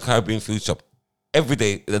go into a Caribbean food shop every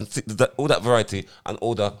day, and all that variety and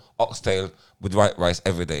order oxtail with white rice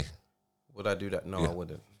every day. Would I do that? No, Yeah. I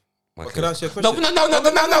wouldn't. Okay. Can I ask you a question? No,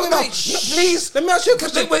 please. Let me ask you a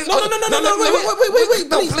question. Wait, no,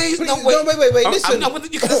 please. No, wait. Listen.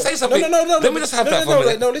 You can say something. No. Let me just have that for a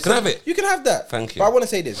minute. No, listen. Can I have it? You can have that. Thank you. But I want to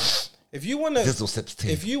say this. If you want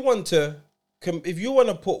to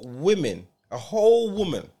put women, a whole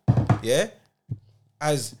woman, yeah,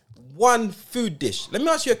 as one food dish. Let me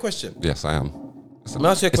ask you a question. Yes, I am. Let me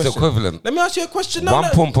ask you a question. It's equivalent. Let me ask you a question.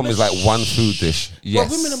 One pom pom is like one food dish. Yes.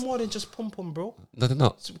 But women are more than just pom pom, bro. No, they're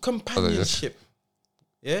not. It's companionship.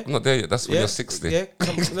 Yeah. I'm not there yet. That's when you're 60. Yeah.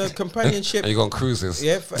 Companionship. And you go on cruises.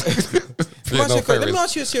 Yeah. Let me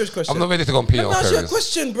ask you a serious question. I'm not ready to go on PL Let me ask you a ferries.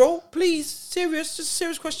 question, bro. Please, serious, just a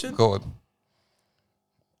serious question. Go on.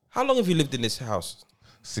 How long have you lived in this house?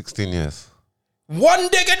 16 years. One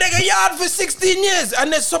digga yard for 16 years,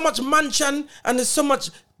 and there's so much mansion, and there's so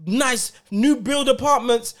much nice new build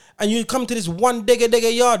apartments, and you come to this one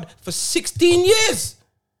digga yard for 16 years,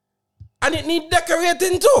 and it need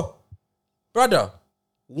decorating too, brother.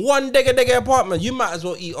 One digga apartment, you might as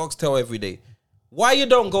well eat oxtail every day. Why you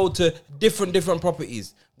don't go to different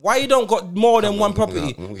properties? Why you don't got more than one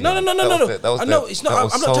property? No. I know it's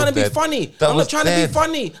not. I'm not trying to be funny. I'm not trying to be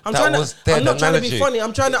funny. I'm not trying to be funny.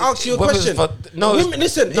 I'm trying to ask you a question. No,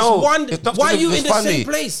 listen. It's one. Why are you in the same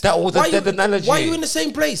place? That was a dead analogy. Why are you in the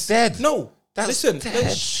same place? Dead. No. Listen.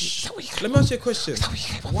 Dead. Let me ask you a question.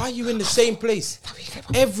 Why are you in the same place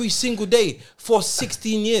every single day for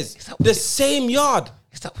 16 years? The same yard.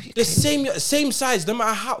 The same size. No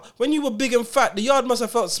matter how. When you were big and fat, the yard must have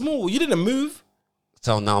felt small. You didn't move.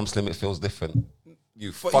 So now I'm slim, it feels different.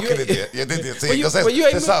 You fucking idiot. You idiot. See, you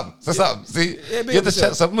ain't moved. See, you're the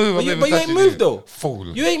chance of move. But you ain't moved though. Fool.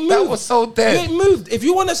 You ain't moved. That was so dead. You ain't moved. If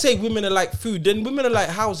you want to say women are like food, then women are like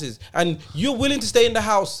houses. And you're willing to stay in the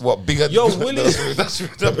house. What, bigger? You're willing. That's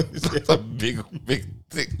a big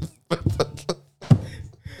thing.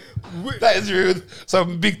 That is rude.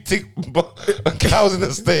 Some big thick cows in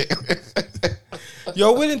the state.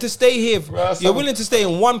 You're willing to stay here. You're willing to stay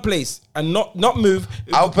in one place and not move.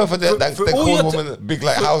 I'll prefer that cool woman, big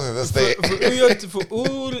like houses in the state.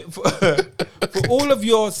 For all of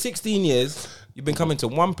your 16 years, you've been coming to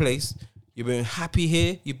one place. You've been happy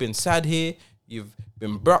here. You've been sad here. You've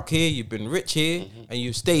been broke here. You've been rich here, and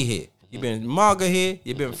you stay here. You've been mager here.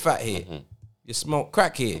 You've been fat here. You smoke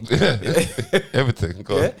crack here. Everything.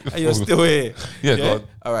 Go on. And you're still here. Yeah, go on.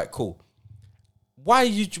 All right, cool. Why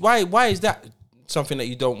is that something that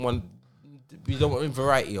you don't want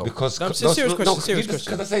variety of? Because serious question.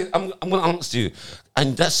 Because I say I'm going to answer you,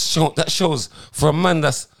 and that shows for a man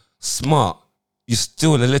that's smart, you're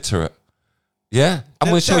still illiterate. Yeah, I'm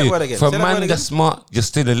going to show you. For a man that's smart, you're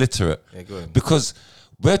still illiterate. Yeah, go ahead. Because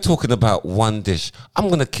we're talking about one dish. I'm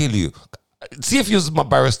going to kill you. See, if you was my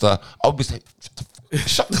barrister, I'll be saying,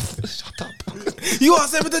 shut up. You are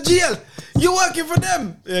sent to jail. You're working for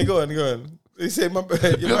them. Yeah, go on. You say I'm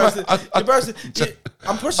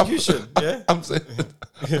prosecution. Yeah, I'm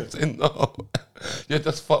saying no. You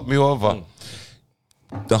just fucked me over.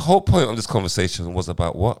 The whole point of this conversation was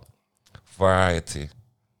about what? Variety.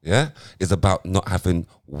 Yeah, it's about not having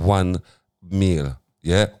one meal.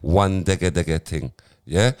 Yeah, one dega thing.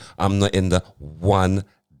 Yeah, I'm not in the one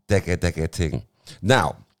dega thing.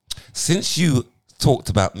 Now, since you talked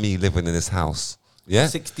about me living in this house, yeah,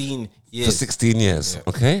 16 years. For 16 years, yeah.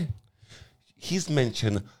 Okay. He's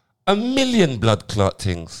mentioned a million blood clot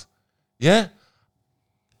things. Yeah?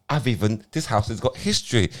 This house has got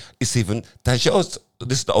history. It's even Dajo's.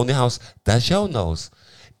 This is the only house Dajo knows.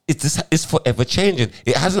 It's forever changing.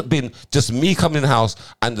 It hasn't been just me coming in the house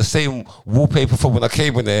and the same wallpaper from when I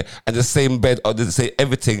came in there and the same bed or the same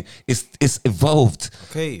everything. It's evolved.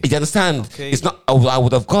 Okay. You understand? Okay. It's not, I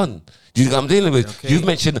would have gone. Do you know what I'm dealing with? Okay. You've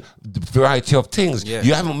mentioned the variety of things. Yeah.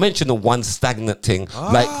 You haven't mentioned the one stagnant thing,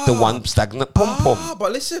 like the one stagnant pom-pom.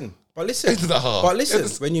 But listen. When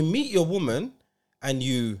you meet your woman and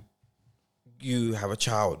you have a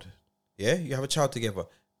child, yeah? You have a child together.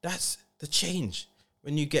 That's the change.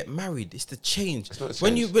 When you get married, it's the change. It's not a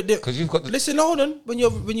change. Because you've got listen, hold on. When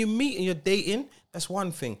you meet and you're dating, that's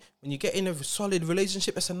one thing. When you get in a solid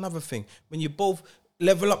relationship, that's another thing. When you both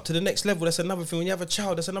level up to the next level, that's another thing. When you have a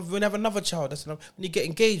child, that's another. When you have another child, that's another. When you get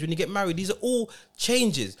engaged, when you get married, these are all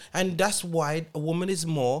changes, and that's why a woman is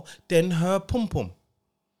more than her pum pum.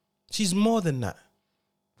 She's more than that.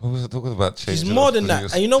 What was I talking about? She's more than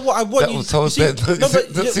that. And you know what I want you to see? You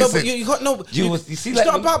see, it's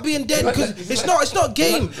not about being dead because it's not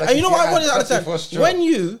game. And you know what I want you to understand? When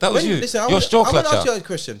you listen, you're a store clutcher. I want to ask you a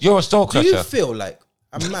question. You're a store clutcher. Do you feel like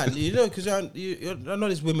a man? You know, because I know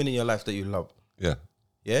there's women in your life that you love. Yeah.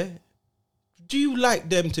 Yeah. do you like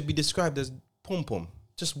them to be described as pum pum?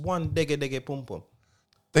 Just one dege pum pum.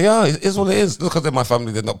 They are. It's what it is. Look at them, my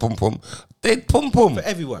family. They're not pum pum. They pum pum For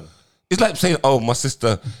everyone. It's like saying, "Oh, my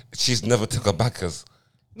sister, she's never took her backers."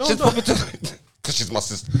 No, she's no. probably took because she's my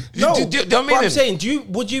sister. No, do you know what I mean? I'm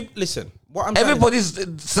saying, would you listen? What I'm Everybody's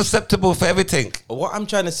susceptible for everything. What I'm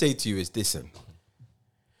trying to say to you is, listen.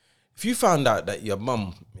 If you found out that your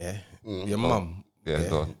mum, your mum,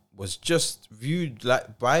 go on. was just viewed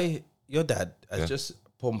like by your dad as just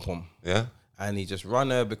pom pom, and he just run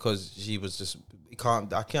her because she was just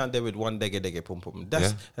I can't deal with one dege pom pom.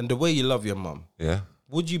 That's and the way you love your mum. Yeah.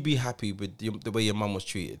 Would you be happy with the way your mum was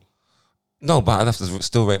treated? No, but I'd have to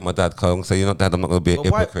still rate my dad. Cause I'm say, you know, Dad, I'm not gonna be a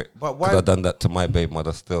hypocrite. But why? Because I've done that to my babe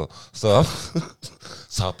mother still. So,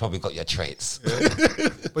 so I probably got your traits.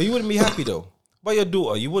 But you wouldn't be happy though. But your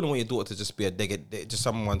daughter, you wouldn't want your daughter to just be just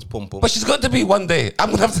someone's pum pum. But she's got to be one day. I'm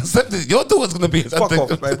gonna have to accept it. Your daughter's gonna be. Fuck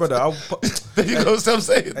off, my brother. There you go. What I'm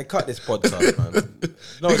saying. I cut this podcast, man.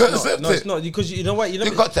 No, it's not. Because you know what? You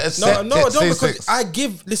got to accept no, it.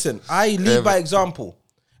 because I lead by example,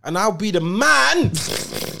 and I'll be the man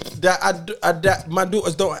that my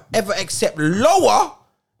daughters don't ever accept lower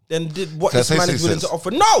than what this man is willing to offer.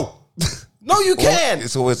 No, you can't.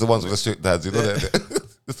 It's always the ones with the strict dads. You know that.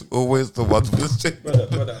 It's always the ones with the strict.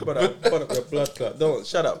 Brother, your blood clot. Don't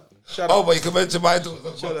shut up. Oh, but you can mention my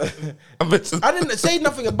daughter. Shut up. I didn't say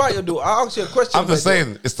nothing about your daughter. I asked you a question. I'm just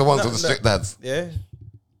saying it's the ones with the strict dads. Yeah.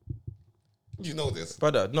 You know this,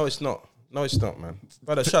 brother. No, it's not. No, it's not, man.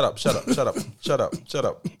 Brother, shut up. Brother,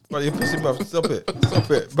 you're pissing me off. Stop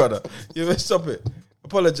it, brother. Stop it.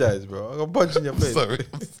 Apologize, bro. I'm gonna punch in your face. Sorry.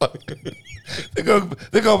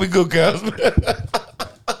 They're gonna be good girls, man.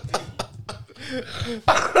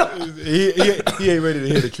 he ain't ready to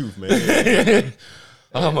hear the truth, man.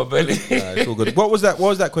 Oh, my belly. Nah, it's all good. What was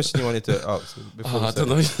that question you wanted to ask before? I don't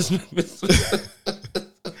know.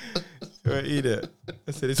 Eat it.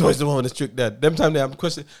 I said it's always the one with the strict dad. Them time I'm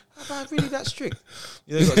questioning, am I really that strict?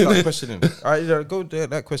 You know, you got to start questioning. All right, go to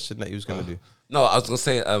that question that you was gonna do. No, I was gonna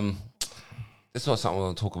say this was something I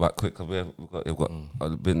want to talk about quick because we've got a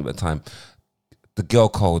bit of time. The girl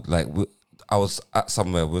code, like I was at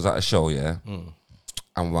somewhere, we was at a show, and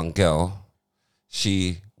one girl,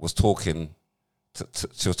 she was talking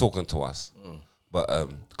to us, but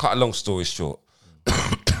cut a long story short,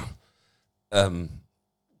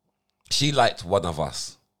 she liked one of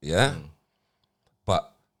us,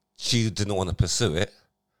 but she didn't want to pursue it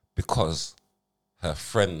because her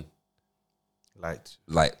friend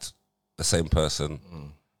liked the same person.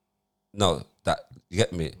 No, that you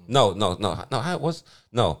get me. No. How it was?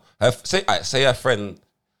 No, say her friend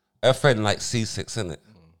like C6, innit?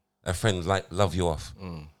 Her friend like love you off,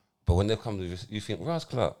 but when they come to you think Ras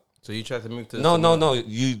Clark. So you try to move to no.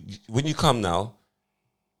 You when you come now,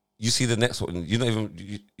 you see the next one. You don't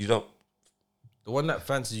even you don't. The one that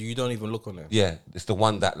fancies you don't even look on her. Yeah, it's the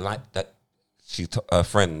one that her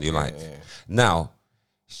friend you like. Yeah. Now,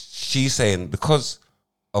 she's saying because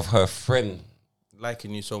of her friend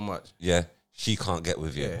liking you so much, she can't get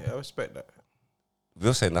with you. Yeah, I respect that.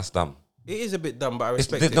 We're saying that's dumb. It is a bit dumb, but I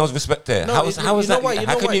respect it. There's no respect there. No, how is that?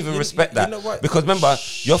 How can you even respect that? Because remember,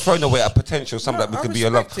 you're throwing away a potential somebody that could be your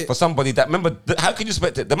love for somebody that. Remember, how can you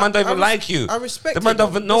respect it? The man don't even like you. I respect the man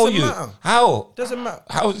doesn't know you. Matter. How? Doesn't matter.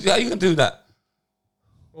 How you can do that?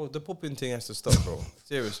 Oh, the popping thing has to stop, bro.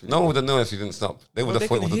 Seriously. No one would have known if you didn't stop. They would have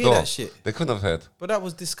thought it was the door. That shit. They couldn't have heard. But that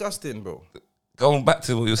was disgusting, bro. Going back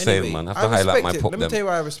to what you were saying, man. I have to highlight my pop. Let me tell you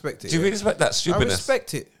why I respect it. Do you really respect that stupidness? I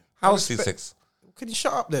respect it. How is C6? Can you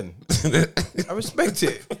shut up then? I respect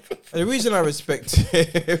it. And the reason I respect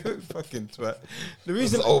it, fucking twat. The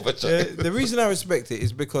reason I respect it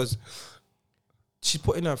is because she's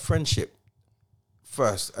putting her friendship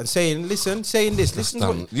first and saying this. Listen to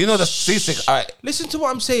what, you know the C6. All right. Listen to what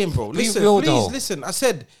I'm saying, bro. Listen, please listen. I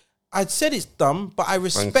said it's dumb, but I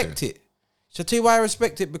respect it. Shall I tell you why I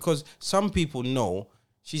respect it? Because some people know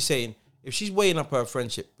she's saying if she's weighing up her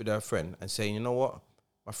friendship with her friend and saying, you know what,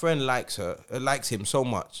 my friend likes him so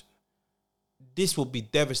much, this will be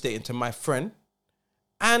devastating to my friend,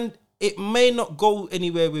 and it may not go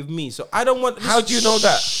anywhere with me. So I don't want. How do you know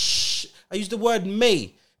that? I use the word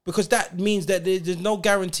may because that means that there's no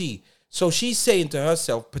guarantee. So she's saying to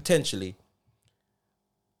herself potentially,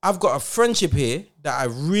 I've got a friendship here that I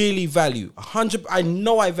really value. 100. I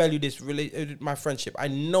know I value my friendship. I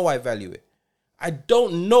know I value it. I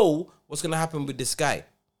don't know what's gonna happen with this guy.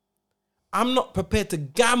 I'm not prepared to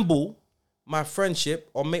gamble my friendship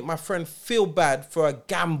or make my friend feel bad for a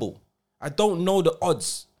gamble. I don't know the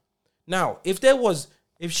odds. Now, if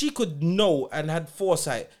she could know and had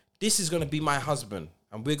foresight, this is gonna be my husband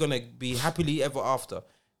and we're gonna be happily ever after,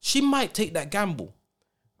 she might take that gamble.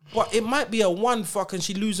 But it might be a one fuck and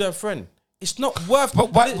she lose her friend. It's not worth.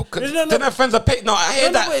 But why? Then her friends are paid. No, I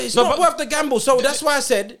hear that. It's not worth the gamble. So that's why I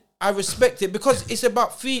said I respect it, because it's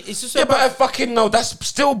about feed. It's just but I fucking know that's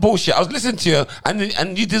still bullshit. I was listening to you,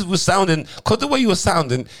 and you just was sounding, because the way you were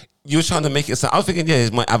sounding, you were trying to make it sound. I was thinking,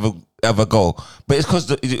 it might have a go, but it's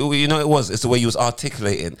because it's the way you was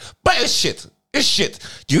articulating. But it's shit. It's shit.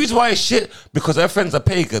 The reason why it's shit, because her friends are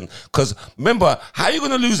pagan. Because remember, how are you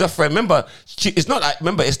gonna lose a friend? Remember, it's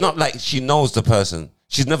not like she knows the person.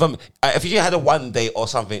 She's never. If you had a one day or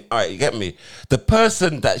something, all right, you get me. The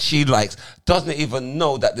person that she likes doesn't even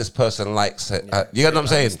know that this person likes her. Yeah, you get what I'm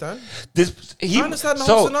saying? I understand the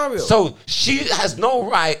whole scenario. So she has no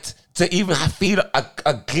right to even feel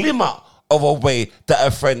a glimmer of a way that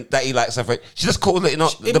her friend, that he likes her friend. She just called it,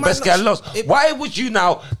 the best girl loves. Why would you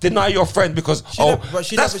now deny your friend because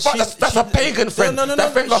that's a pagan friend?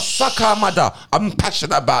 That friend got suck her mother. I'm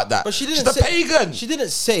passionate about that. But she's a pagan. She didn't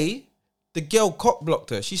say the girl cock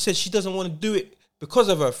blocked her. She said she doesn't want to do it because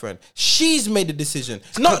of her friend. She's made the decision.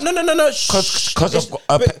 No. Because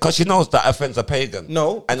she knows that her friend's a pagan.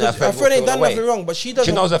 No, and her friend ain't done nothing wrong, but she doesn't.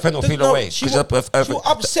 She knows her friend will feel away. She'll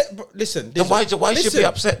upset. Listen. Then why should she be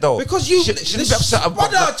upset though? Because you shouldn't be upset about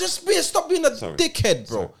that. Stop being a dickhead,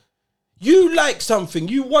 bro. Sorry. You like something.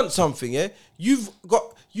 You want something. Yeah.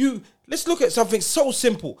 Let's look at something so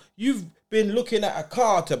simple. You've been looking at a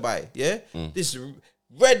car to buy. Yeah. This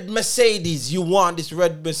red Mercedes, you want this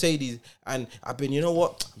red Mercedes, and I've been, you know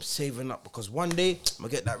what? I'm saving up because one day I'm gonna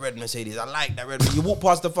get that red Mercedes. I like that red. You walk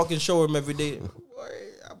past the fucking showroom every day.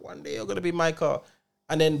 One day you're gonna be my car,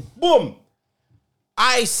 and then boom,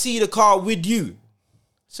 I see the car with you.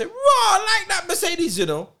 Say, raw, I like that Mercedes. You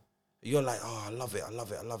know, you're like, oh, I love it.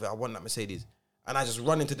 I want that Mercedes, and I just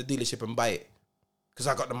run into the dealership and buy it because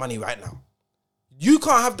I got the money right now. You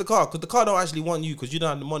can't have the car because the car don't actually want you because you don't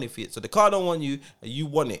have the money for it. So the car don't want you and you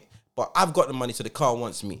want it. But I've got the money, so the car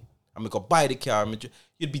wants me. I'm going to buy the car.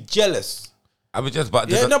 You'd be jealous. I would just...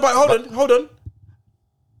 But hold on.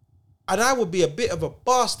 And I would be a bit of a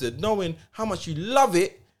bastard knowing how much you love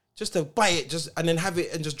it just to buy it and then have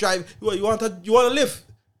it and just drive. You want to live?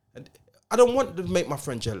 And I don't want to make my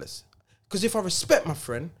friend jealous. Because if I respect my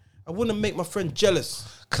friend, I wouldn't make my friend jealous.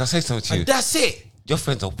 Can I say something to you? And that's it. Your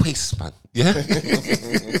friend's a waste man, yeah?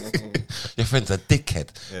 Your friend's a dickhead,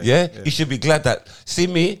 yeah? You should be glad that, see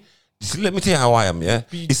me, let me tell you how I am, yeah?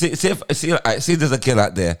 You see there's a girl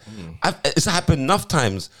out there. It's happened enough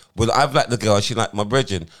times where I've liked the girl, she like my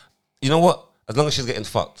brethren. You know what? As long as she's getting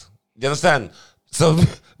fucked. You understand? So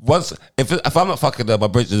once, if I'm not fucking her, my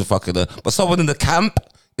brethren are fucking her. But someone in the camp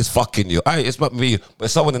is fucking you. It's not me, but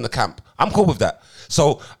it's someone in the camp. I'm cool with that.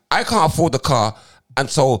 So I can't afford the car. And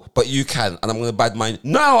so, but you can, and I'm going to bad mind.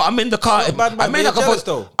 No, I'm in the car. I mean, you're jealous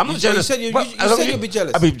though. I'm not jealous. You said you'd be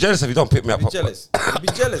jealous. I'd be jealous if you don't pick me up. You'd be jealous. You'd be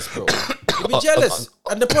jealous, bro. You'd be jealous.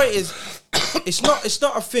 And the point is, it's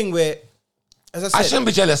not a thing where, as I said, I shouldn't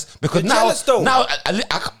be jealous because now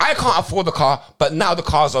I can't afford the car, but now the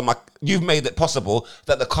car's on my. You've made it possible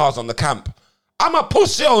that the car's on the camp. I'm a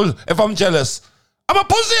pussy hole if I'm jealous. I'm a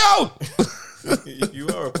pussy hole. You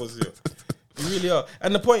are a pussy hole. You really are.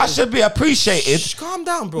 And the point I should be appreciated. Shh, calm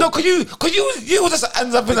down, bro. No, cause you just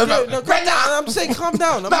ends up in a brother. I'm saying calm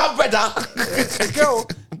down. No, brother. The girl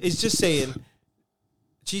is just saying,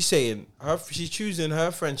 she's choosing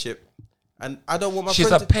her friendship, and I don't want my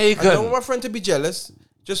friend. She's a pagan. I don't want my friend to be jealous,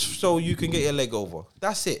 just so you can get your leg over.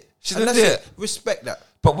 That's it. That's it. Respect that.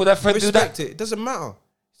 But would her friend do that? Respect it. It doesn't matter.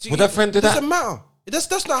 Would her friend do that? It doesn't matter.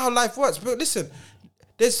 That's not how life works. But listen,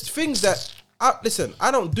 there's things that I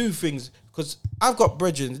don't do things. Because I've got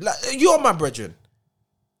brethren. Like, you're my brethren.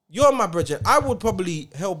 I would probably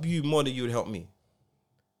help you more than you would help me.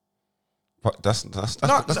 But that's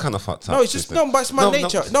kind of fucked up. No, it's just but it's my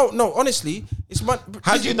nature. No, honestly, it's my.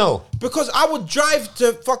 How do you know? Because I would drive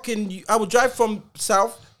from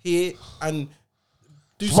south here and.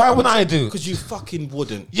 Why wouldn't I do? Because you fucking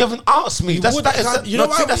wouldn't. You haven't asked me. That's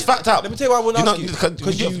fucked up. Let me tell you why I wouldn't ask you.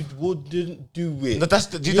 Because you wouldn't do it. No,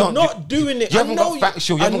 you're not doing it. You haven't got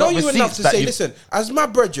factual. I know you enough to say, listen, as my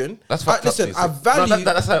brethren, that's fucked up. Listen, I value.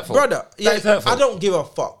 That's hurtful. Brother, that is hurtful. I don't give a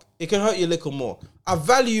fuck. It can hurt you a little more. I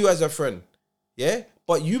value you as a friend. Yeah?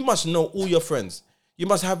 But you must know all your friends. You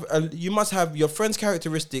must have your friends'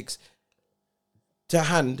 characteristics to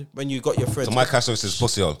hand when you got your friends. So my characteristic is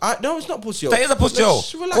pussy hole. No, it's not pussy hole. That is a pussy hole.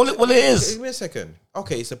 Call it what it is. Give me a second.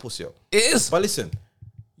 Okay, it's a pussy hole. It is. But listen,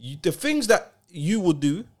 the things that you would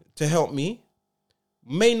do to help me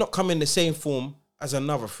may not come in the same form as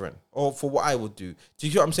another friend or for what I would do. Do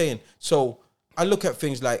you get what I'm saying? So I look at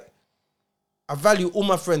things like I value all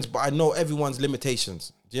my friends, but I know everyone's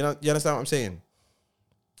limitations. Do you understand what I'm saying?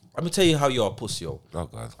 Let me tell you how you're a pussy, yo. Oh,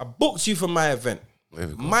 God. I booked you for my event.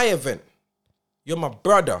 My event. You're my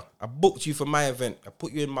brother. I booked you for my event. I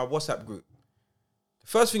put you in my WhatsApp group. The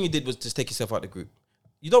first thing you did was just take yourself out of the group.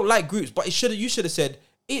 You don't like groups, but you should have said,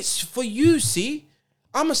 it's for you, see?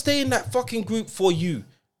 I'm going to stay in that fucking group for you.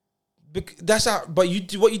 That's how, but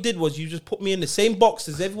what you did was you just put me in the same box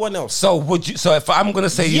as everyone else. So if I'm going to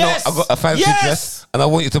say, I've got a fancy dress and I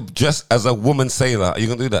want you to dress as a woman sailor, are you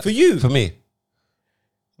going to do that? For you? For me?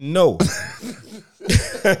 No.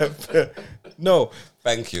 No.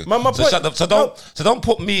 Thank you. So don't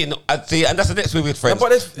put me in. See, and that's the next way with friends.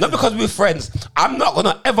 Not because we're friends. I'm not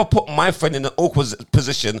gonna ever put my friend in an awkward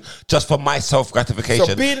position just for my self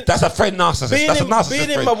gratification. So that's a friend narcissist. That's a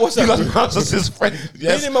narcissist friend. You got a narcissist friend.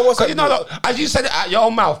 Yes. Being in my WhatsApp you know, look, as you said it out your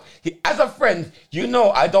own mouth, as a friend, you know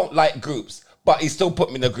I don't like groups, but he still put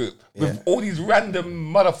me in a group with all these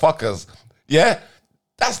random motherfuckers. Yeah.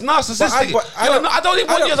 That's narcissistic. I don't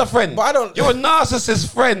even want you as a friend. But I don't. You're a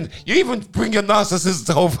narcissist friend. You even bring your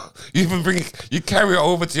narcissist over. You carry it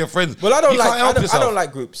over to your friends. Well, I don't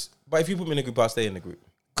like groups. But if you put me in a group, I'll stay in the group.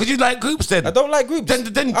 Could you like groups then? I don't like groups.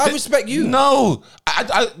 Then I respect you. No.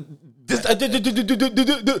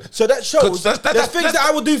 So that shows there's things that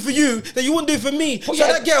I will do for you that you wouldn't do for me. So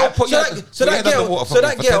that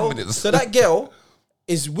girl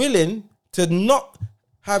is willing to not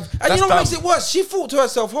have, and that's you know what makes it worse? She thought to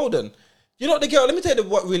herself, hold on. You know what the girl, let me tell you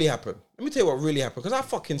what really happened. Because I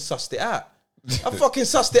fucking sussed it out. Yeah,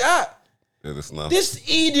 this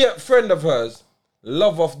idiot friend of hers,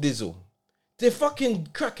 love off Dizzle. The fucking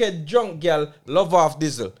crackhead drunk girl, love off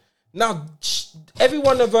Dizzle. Now, every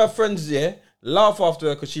one of her friends there laugh after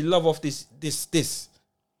her because she love off this.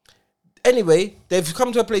 Anyway, they've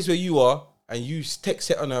come to a place where you are and you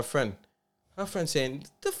text it on her friend. Her friend saying,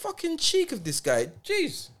 the fucking cheek of this guy.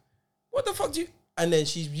 Jeez, what the fuck do you... And then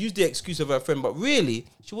she's used the excuse of her friend, but really,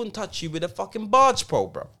 she wouldn't touch you with a fucking barge pole,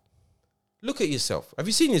 bro. Look at yourself. Have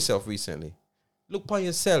you seen yourself recently? Look by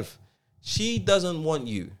yourself. She doesn't want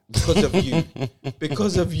you because of you.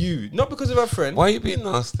 Because of you. Not because of her friend. Why are you being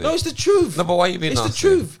nasty? No, it's the truth. No, but why are you being nasty? It's the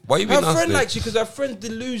truth. Why are you being nasty? Her friend likes you because her friend's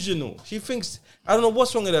delusional. She thinks, I don't know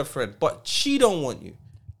what's wrong with her friend, but she don't want you.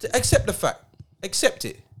 To accept the fact. Accept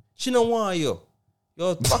it. She know why you're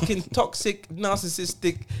a fucking toxic,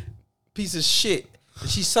 narcissistic piece of shit.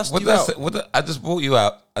 She sussed you out. I just brought you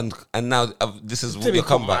out, and now this is your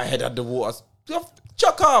comeback. My head under water.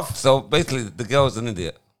 Chuck off. So basically, the girl's an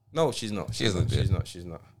idiot. No, she's not. She's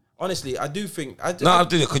not. Honestly, I do think. I do it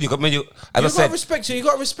because you gotta respect her. You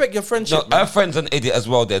gotta respect your friendship. No, her friend's an idiot as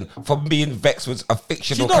well. Then for being vexed with a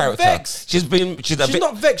fictional character. Vexed. She's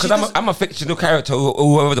not vexed because I'm a fictional character.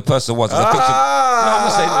 Whoever the person was.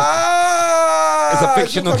 I'm saying. It's a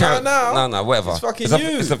fictional character. No, whatever.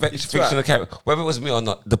 It's a fictional character. Whether it was me or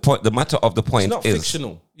not, the matter of the point is... It's not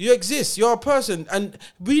fictional. You exist. You're a person. And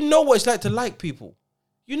we know what it's like to like people.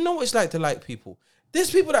 You know what it's like to like people.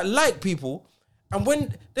 There's people that like people. And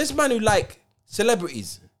when... There's man who like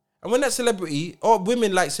celebrities. And when that celebrity... Or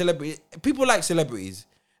women like celebrities. People like celebrities.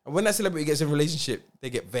 And when that celebrity gets in a relationship, they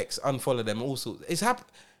get vexed, unfollow them, all sorts. It's happened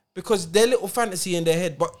because their little fantasy in their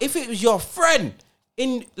head. But if it was your friend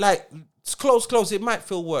in like... It's close, it might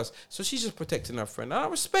feel worse. So she's just protecting her friend. And I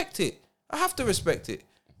respect it. I have to respect it.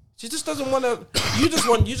 She just doesn't want to... You just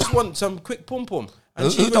want some quick pum-pum.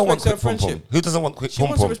 And who don't want quick pum-pum? Who doesn't want quick pum-pum? She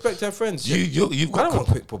wants to respect her friends. I don't want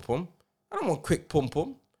quick pum-pum. I don't want quick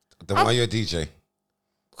pum-pum. Then why are you a DJ?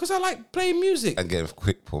 Because I like playing music. And getting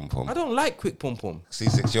quick pum-pum. I don't like quick pum-pum.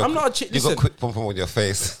 C6, I'm not a chick. You got quick pum-pum on your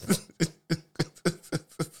face.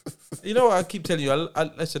 You know what I keep telling you?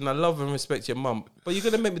 Listen, I love and respect your mum, but you're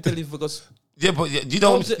gonna make me tell you because yeah, but you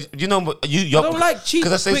don't. You know, I don't like cheap.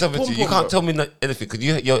 Because I say something to you, you can't tell me anything because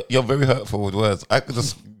you're very hurtful with words. I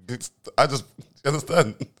just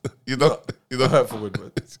understand. You know, hurtful with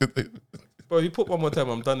words. Bro, you put one more time,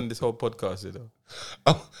 I'm done in this whole podcast. You know.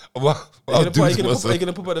 Are you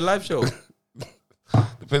gonna put on the live show?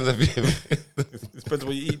 Depends Depends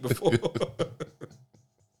what you eat before.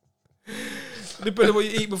 Depending on what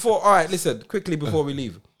you eat before. All right, listen, quickly before we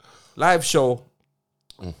leave. Live show.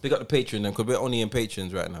 They got the Patreon them because we're only in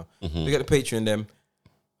Patreons right now. They got the Patreon them.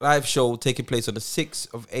 Live show taking place on the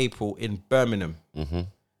 6th of April in Birmingham.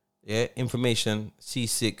 Yeah, information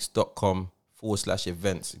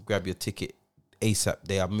c6.com/events. Grab your ticket ASAP.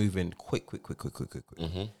 They are moving quick.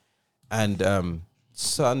 And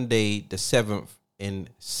Sunday the 7th in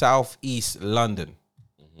Southeast London.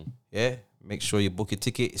 Yeah. Make sure you book your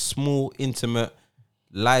ticket. Small, intimate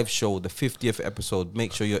live show, the 50th episode.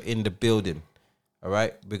 Make sure you're in the building. All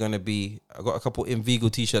right? I got a couple Invigo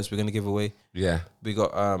t-shirts we're going to give away. Yeah. We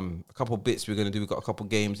got a couple bits we're going to do. We got a couple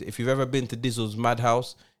games. If you've ever been to Dizzle's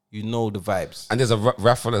Madhouse, you know the vibes. And there's a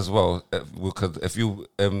raffle as well. If you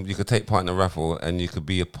could take part in the raffle and you could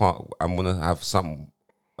be a part. I'm gonna have some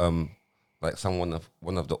like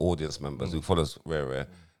one of the audience members who follows Rare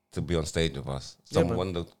to be on stage with us.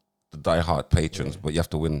 One of the die-hard patrons, but you have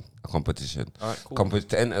to win a competition. All right, cool.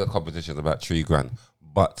 To enter the competition is about $3,000,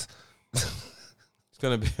 but it's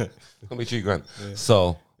gonna be $3,000. Yeah.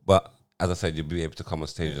 So, but as I said, you'll be able to come on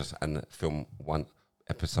stage and film one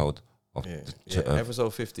episode of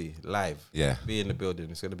episode 50 live. Yeah, be in the building.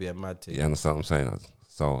 It's gonna be a mad thing. You understand what I'm saying?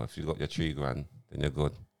 So if you got your $3,000, then you're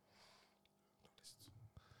good.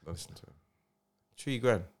 Listen to it.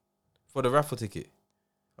 $3,000 for the raffle ticket.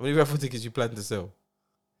 How many raffle tickets you plan to sell?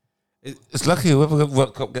 It's lucky whoever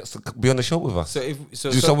gets to be on the show with us. I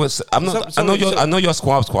know you're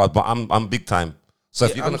squad, but I'm big time. So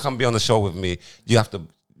if you're gonna come be on the show with me, you have to.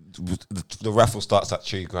 The raffle starts at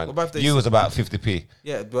 $3,000. You was about 50p.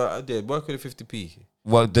 Yeah, but I did work with a 50p.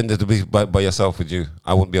 Well, then there'd be by yourself with you.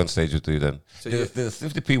 I wouldn't be on stage with you then. So there's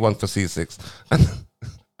 50p one for C6, and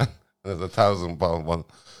there's £1,000 one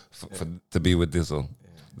to be with Dizzle. Yeah.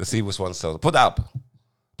 The C was one sells. Put up.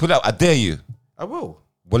 I dare you. I will.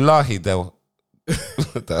 Wallahi, they'll.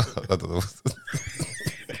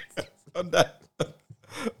 On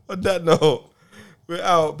that note, we're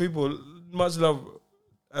out, people. Much love,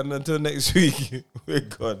 and until next week, we're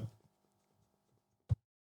gone.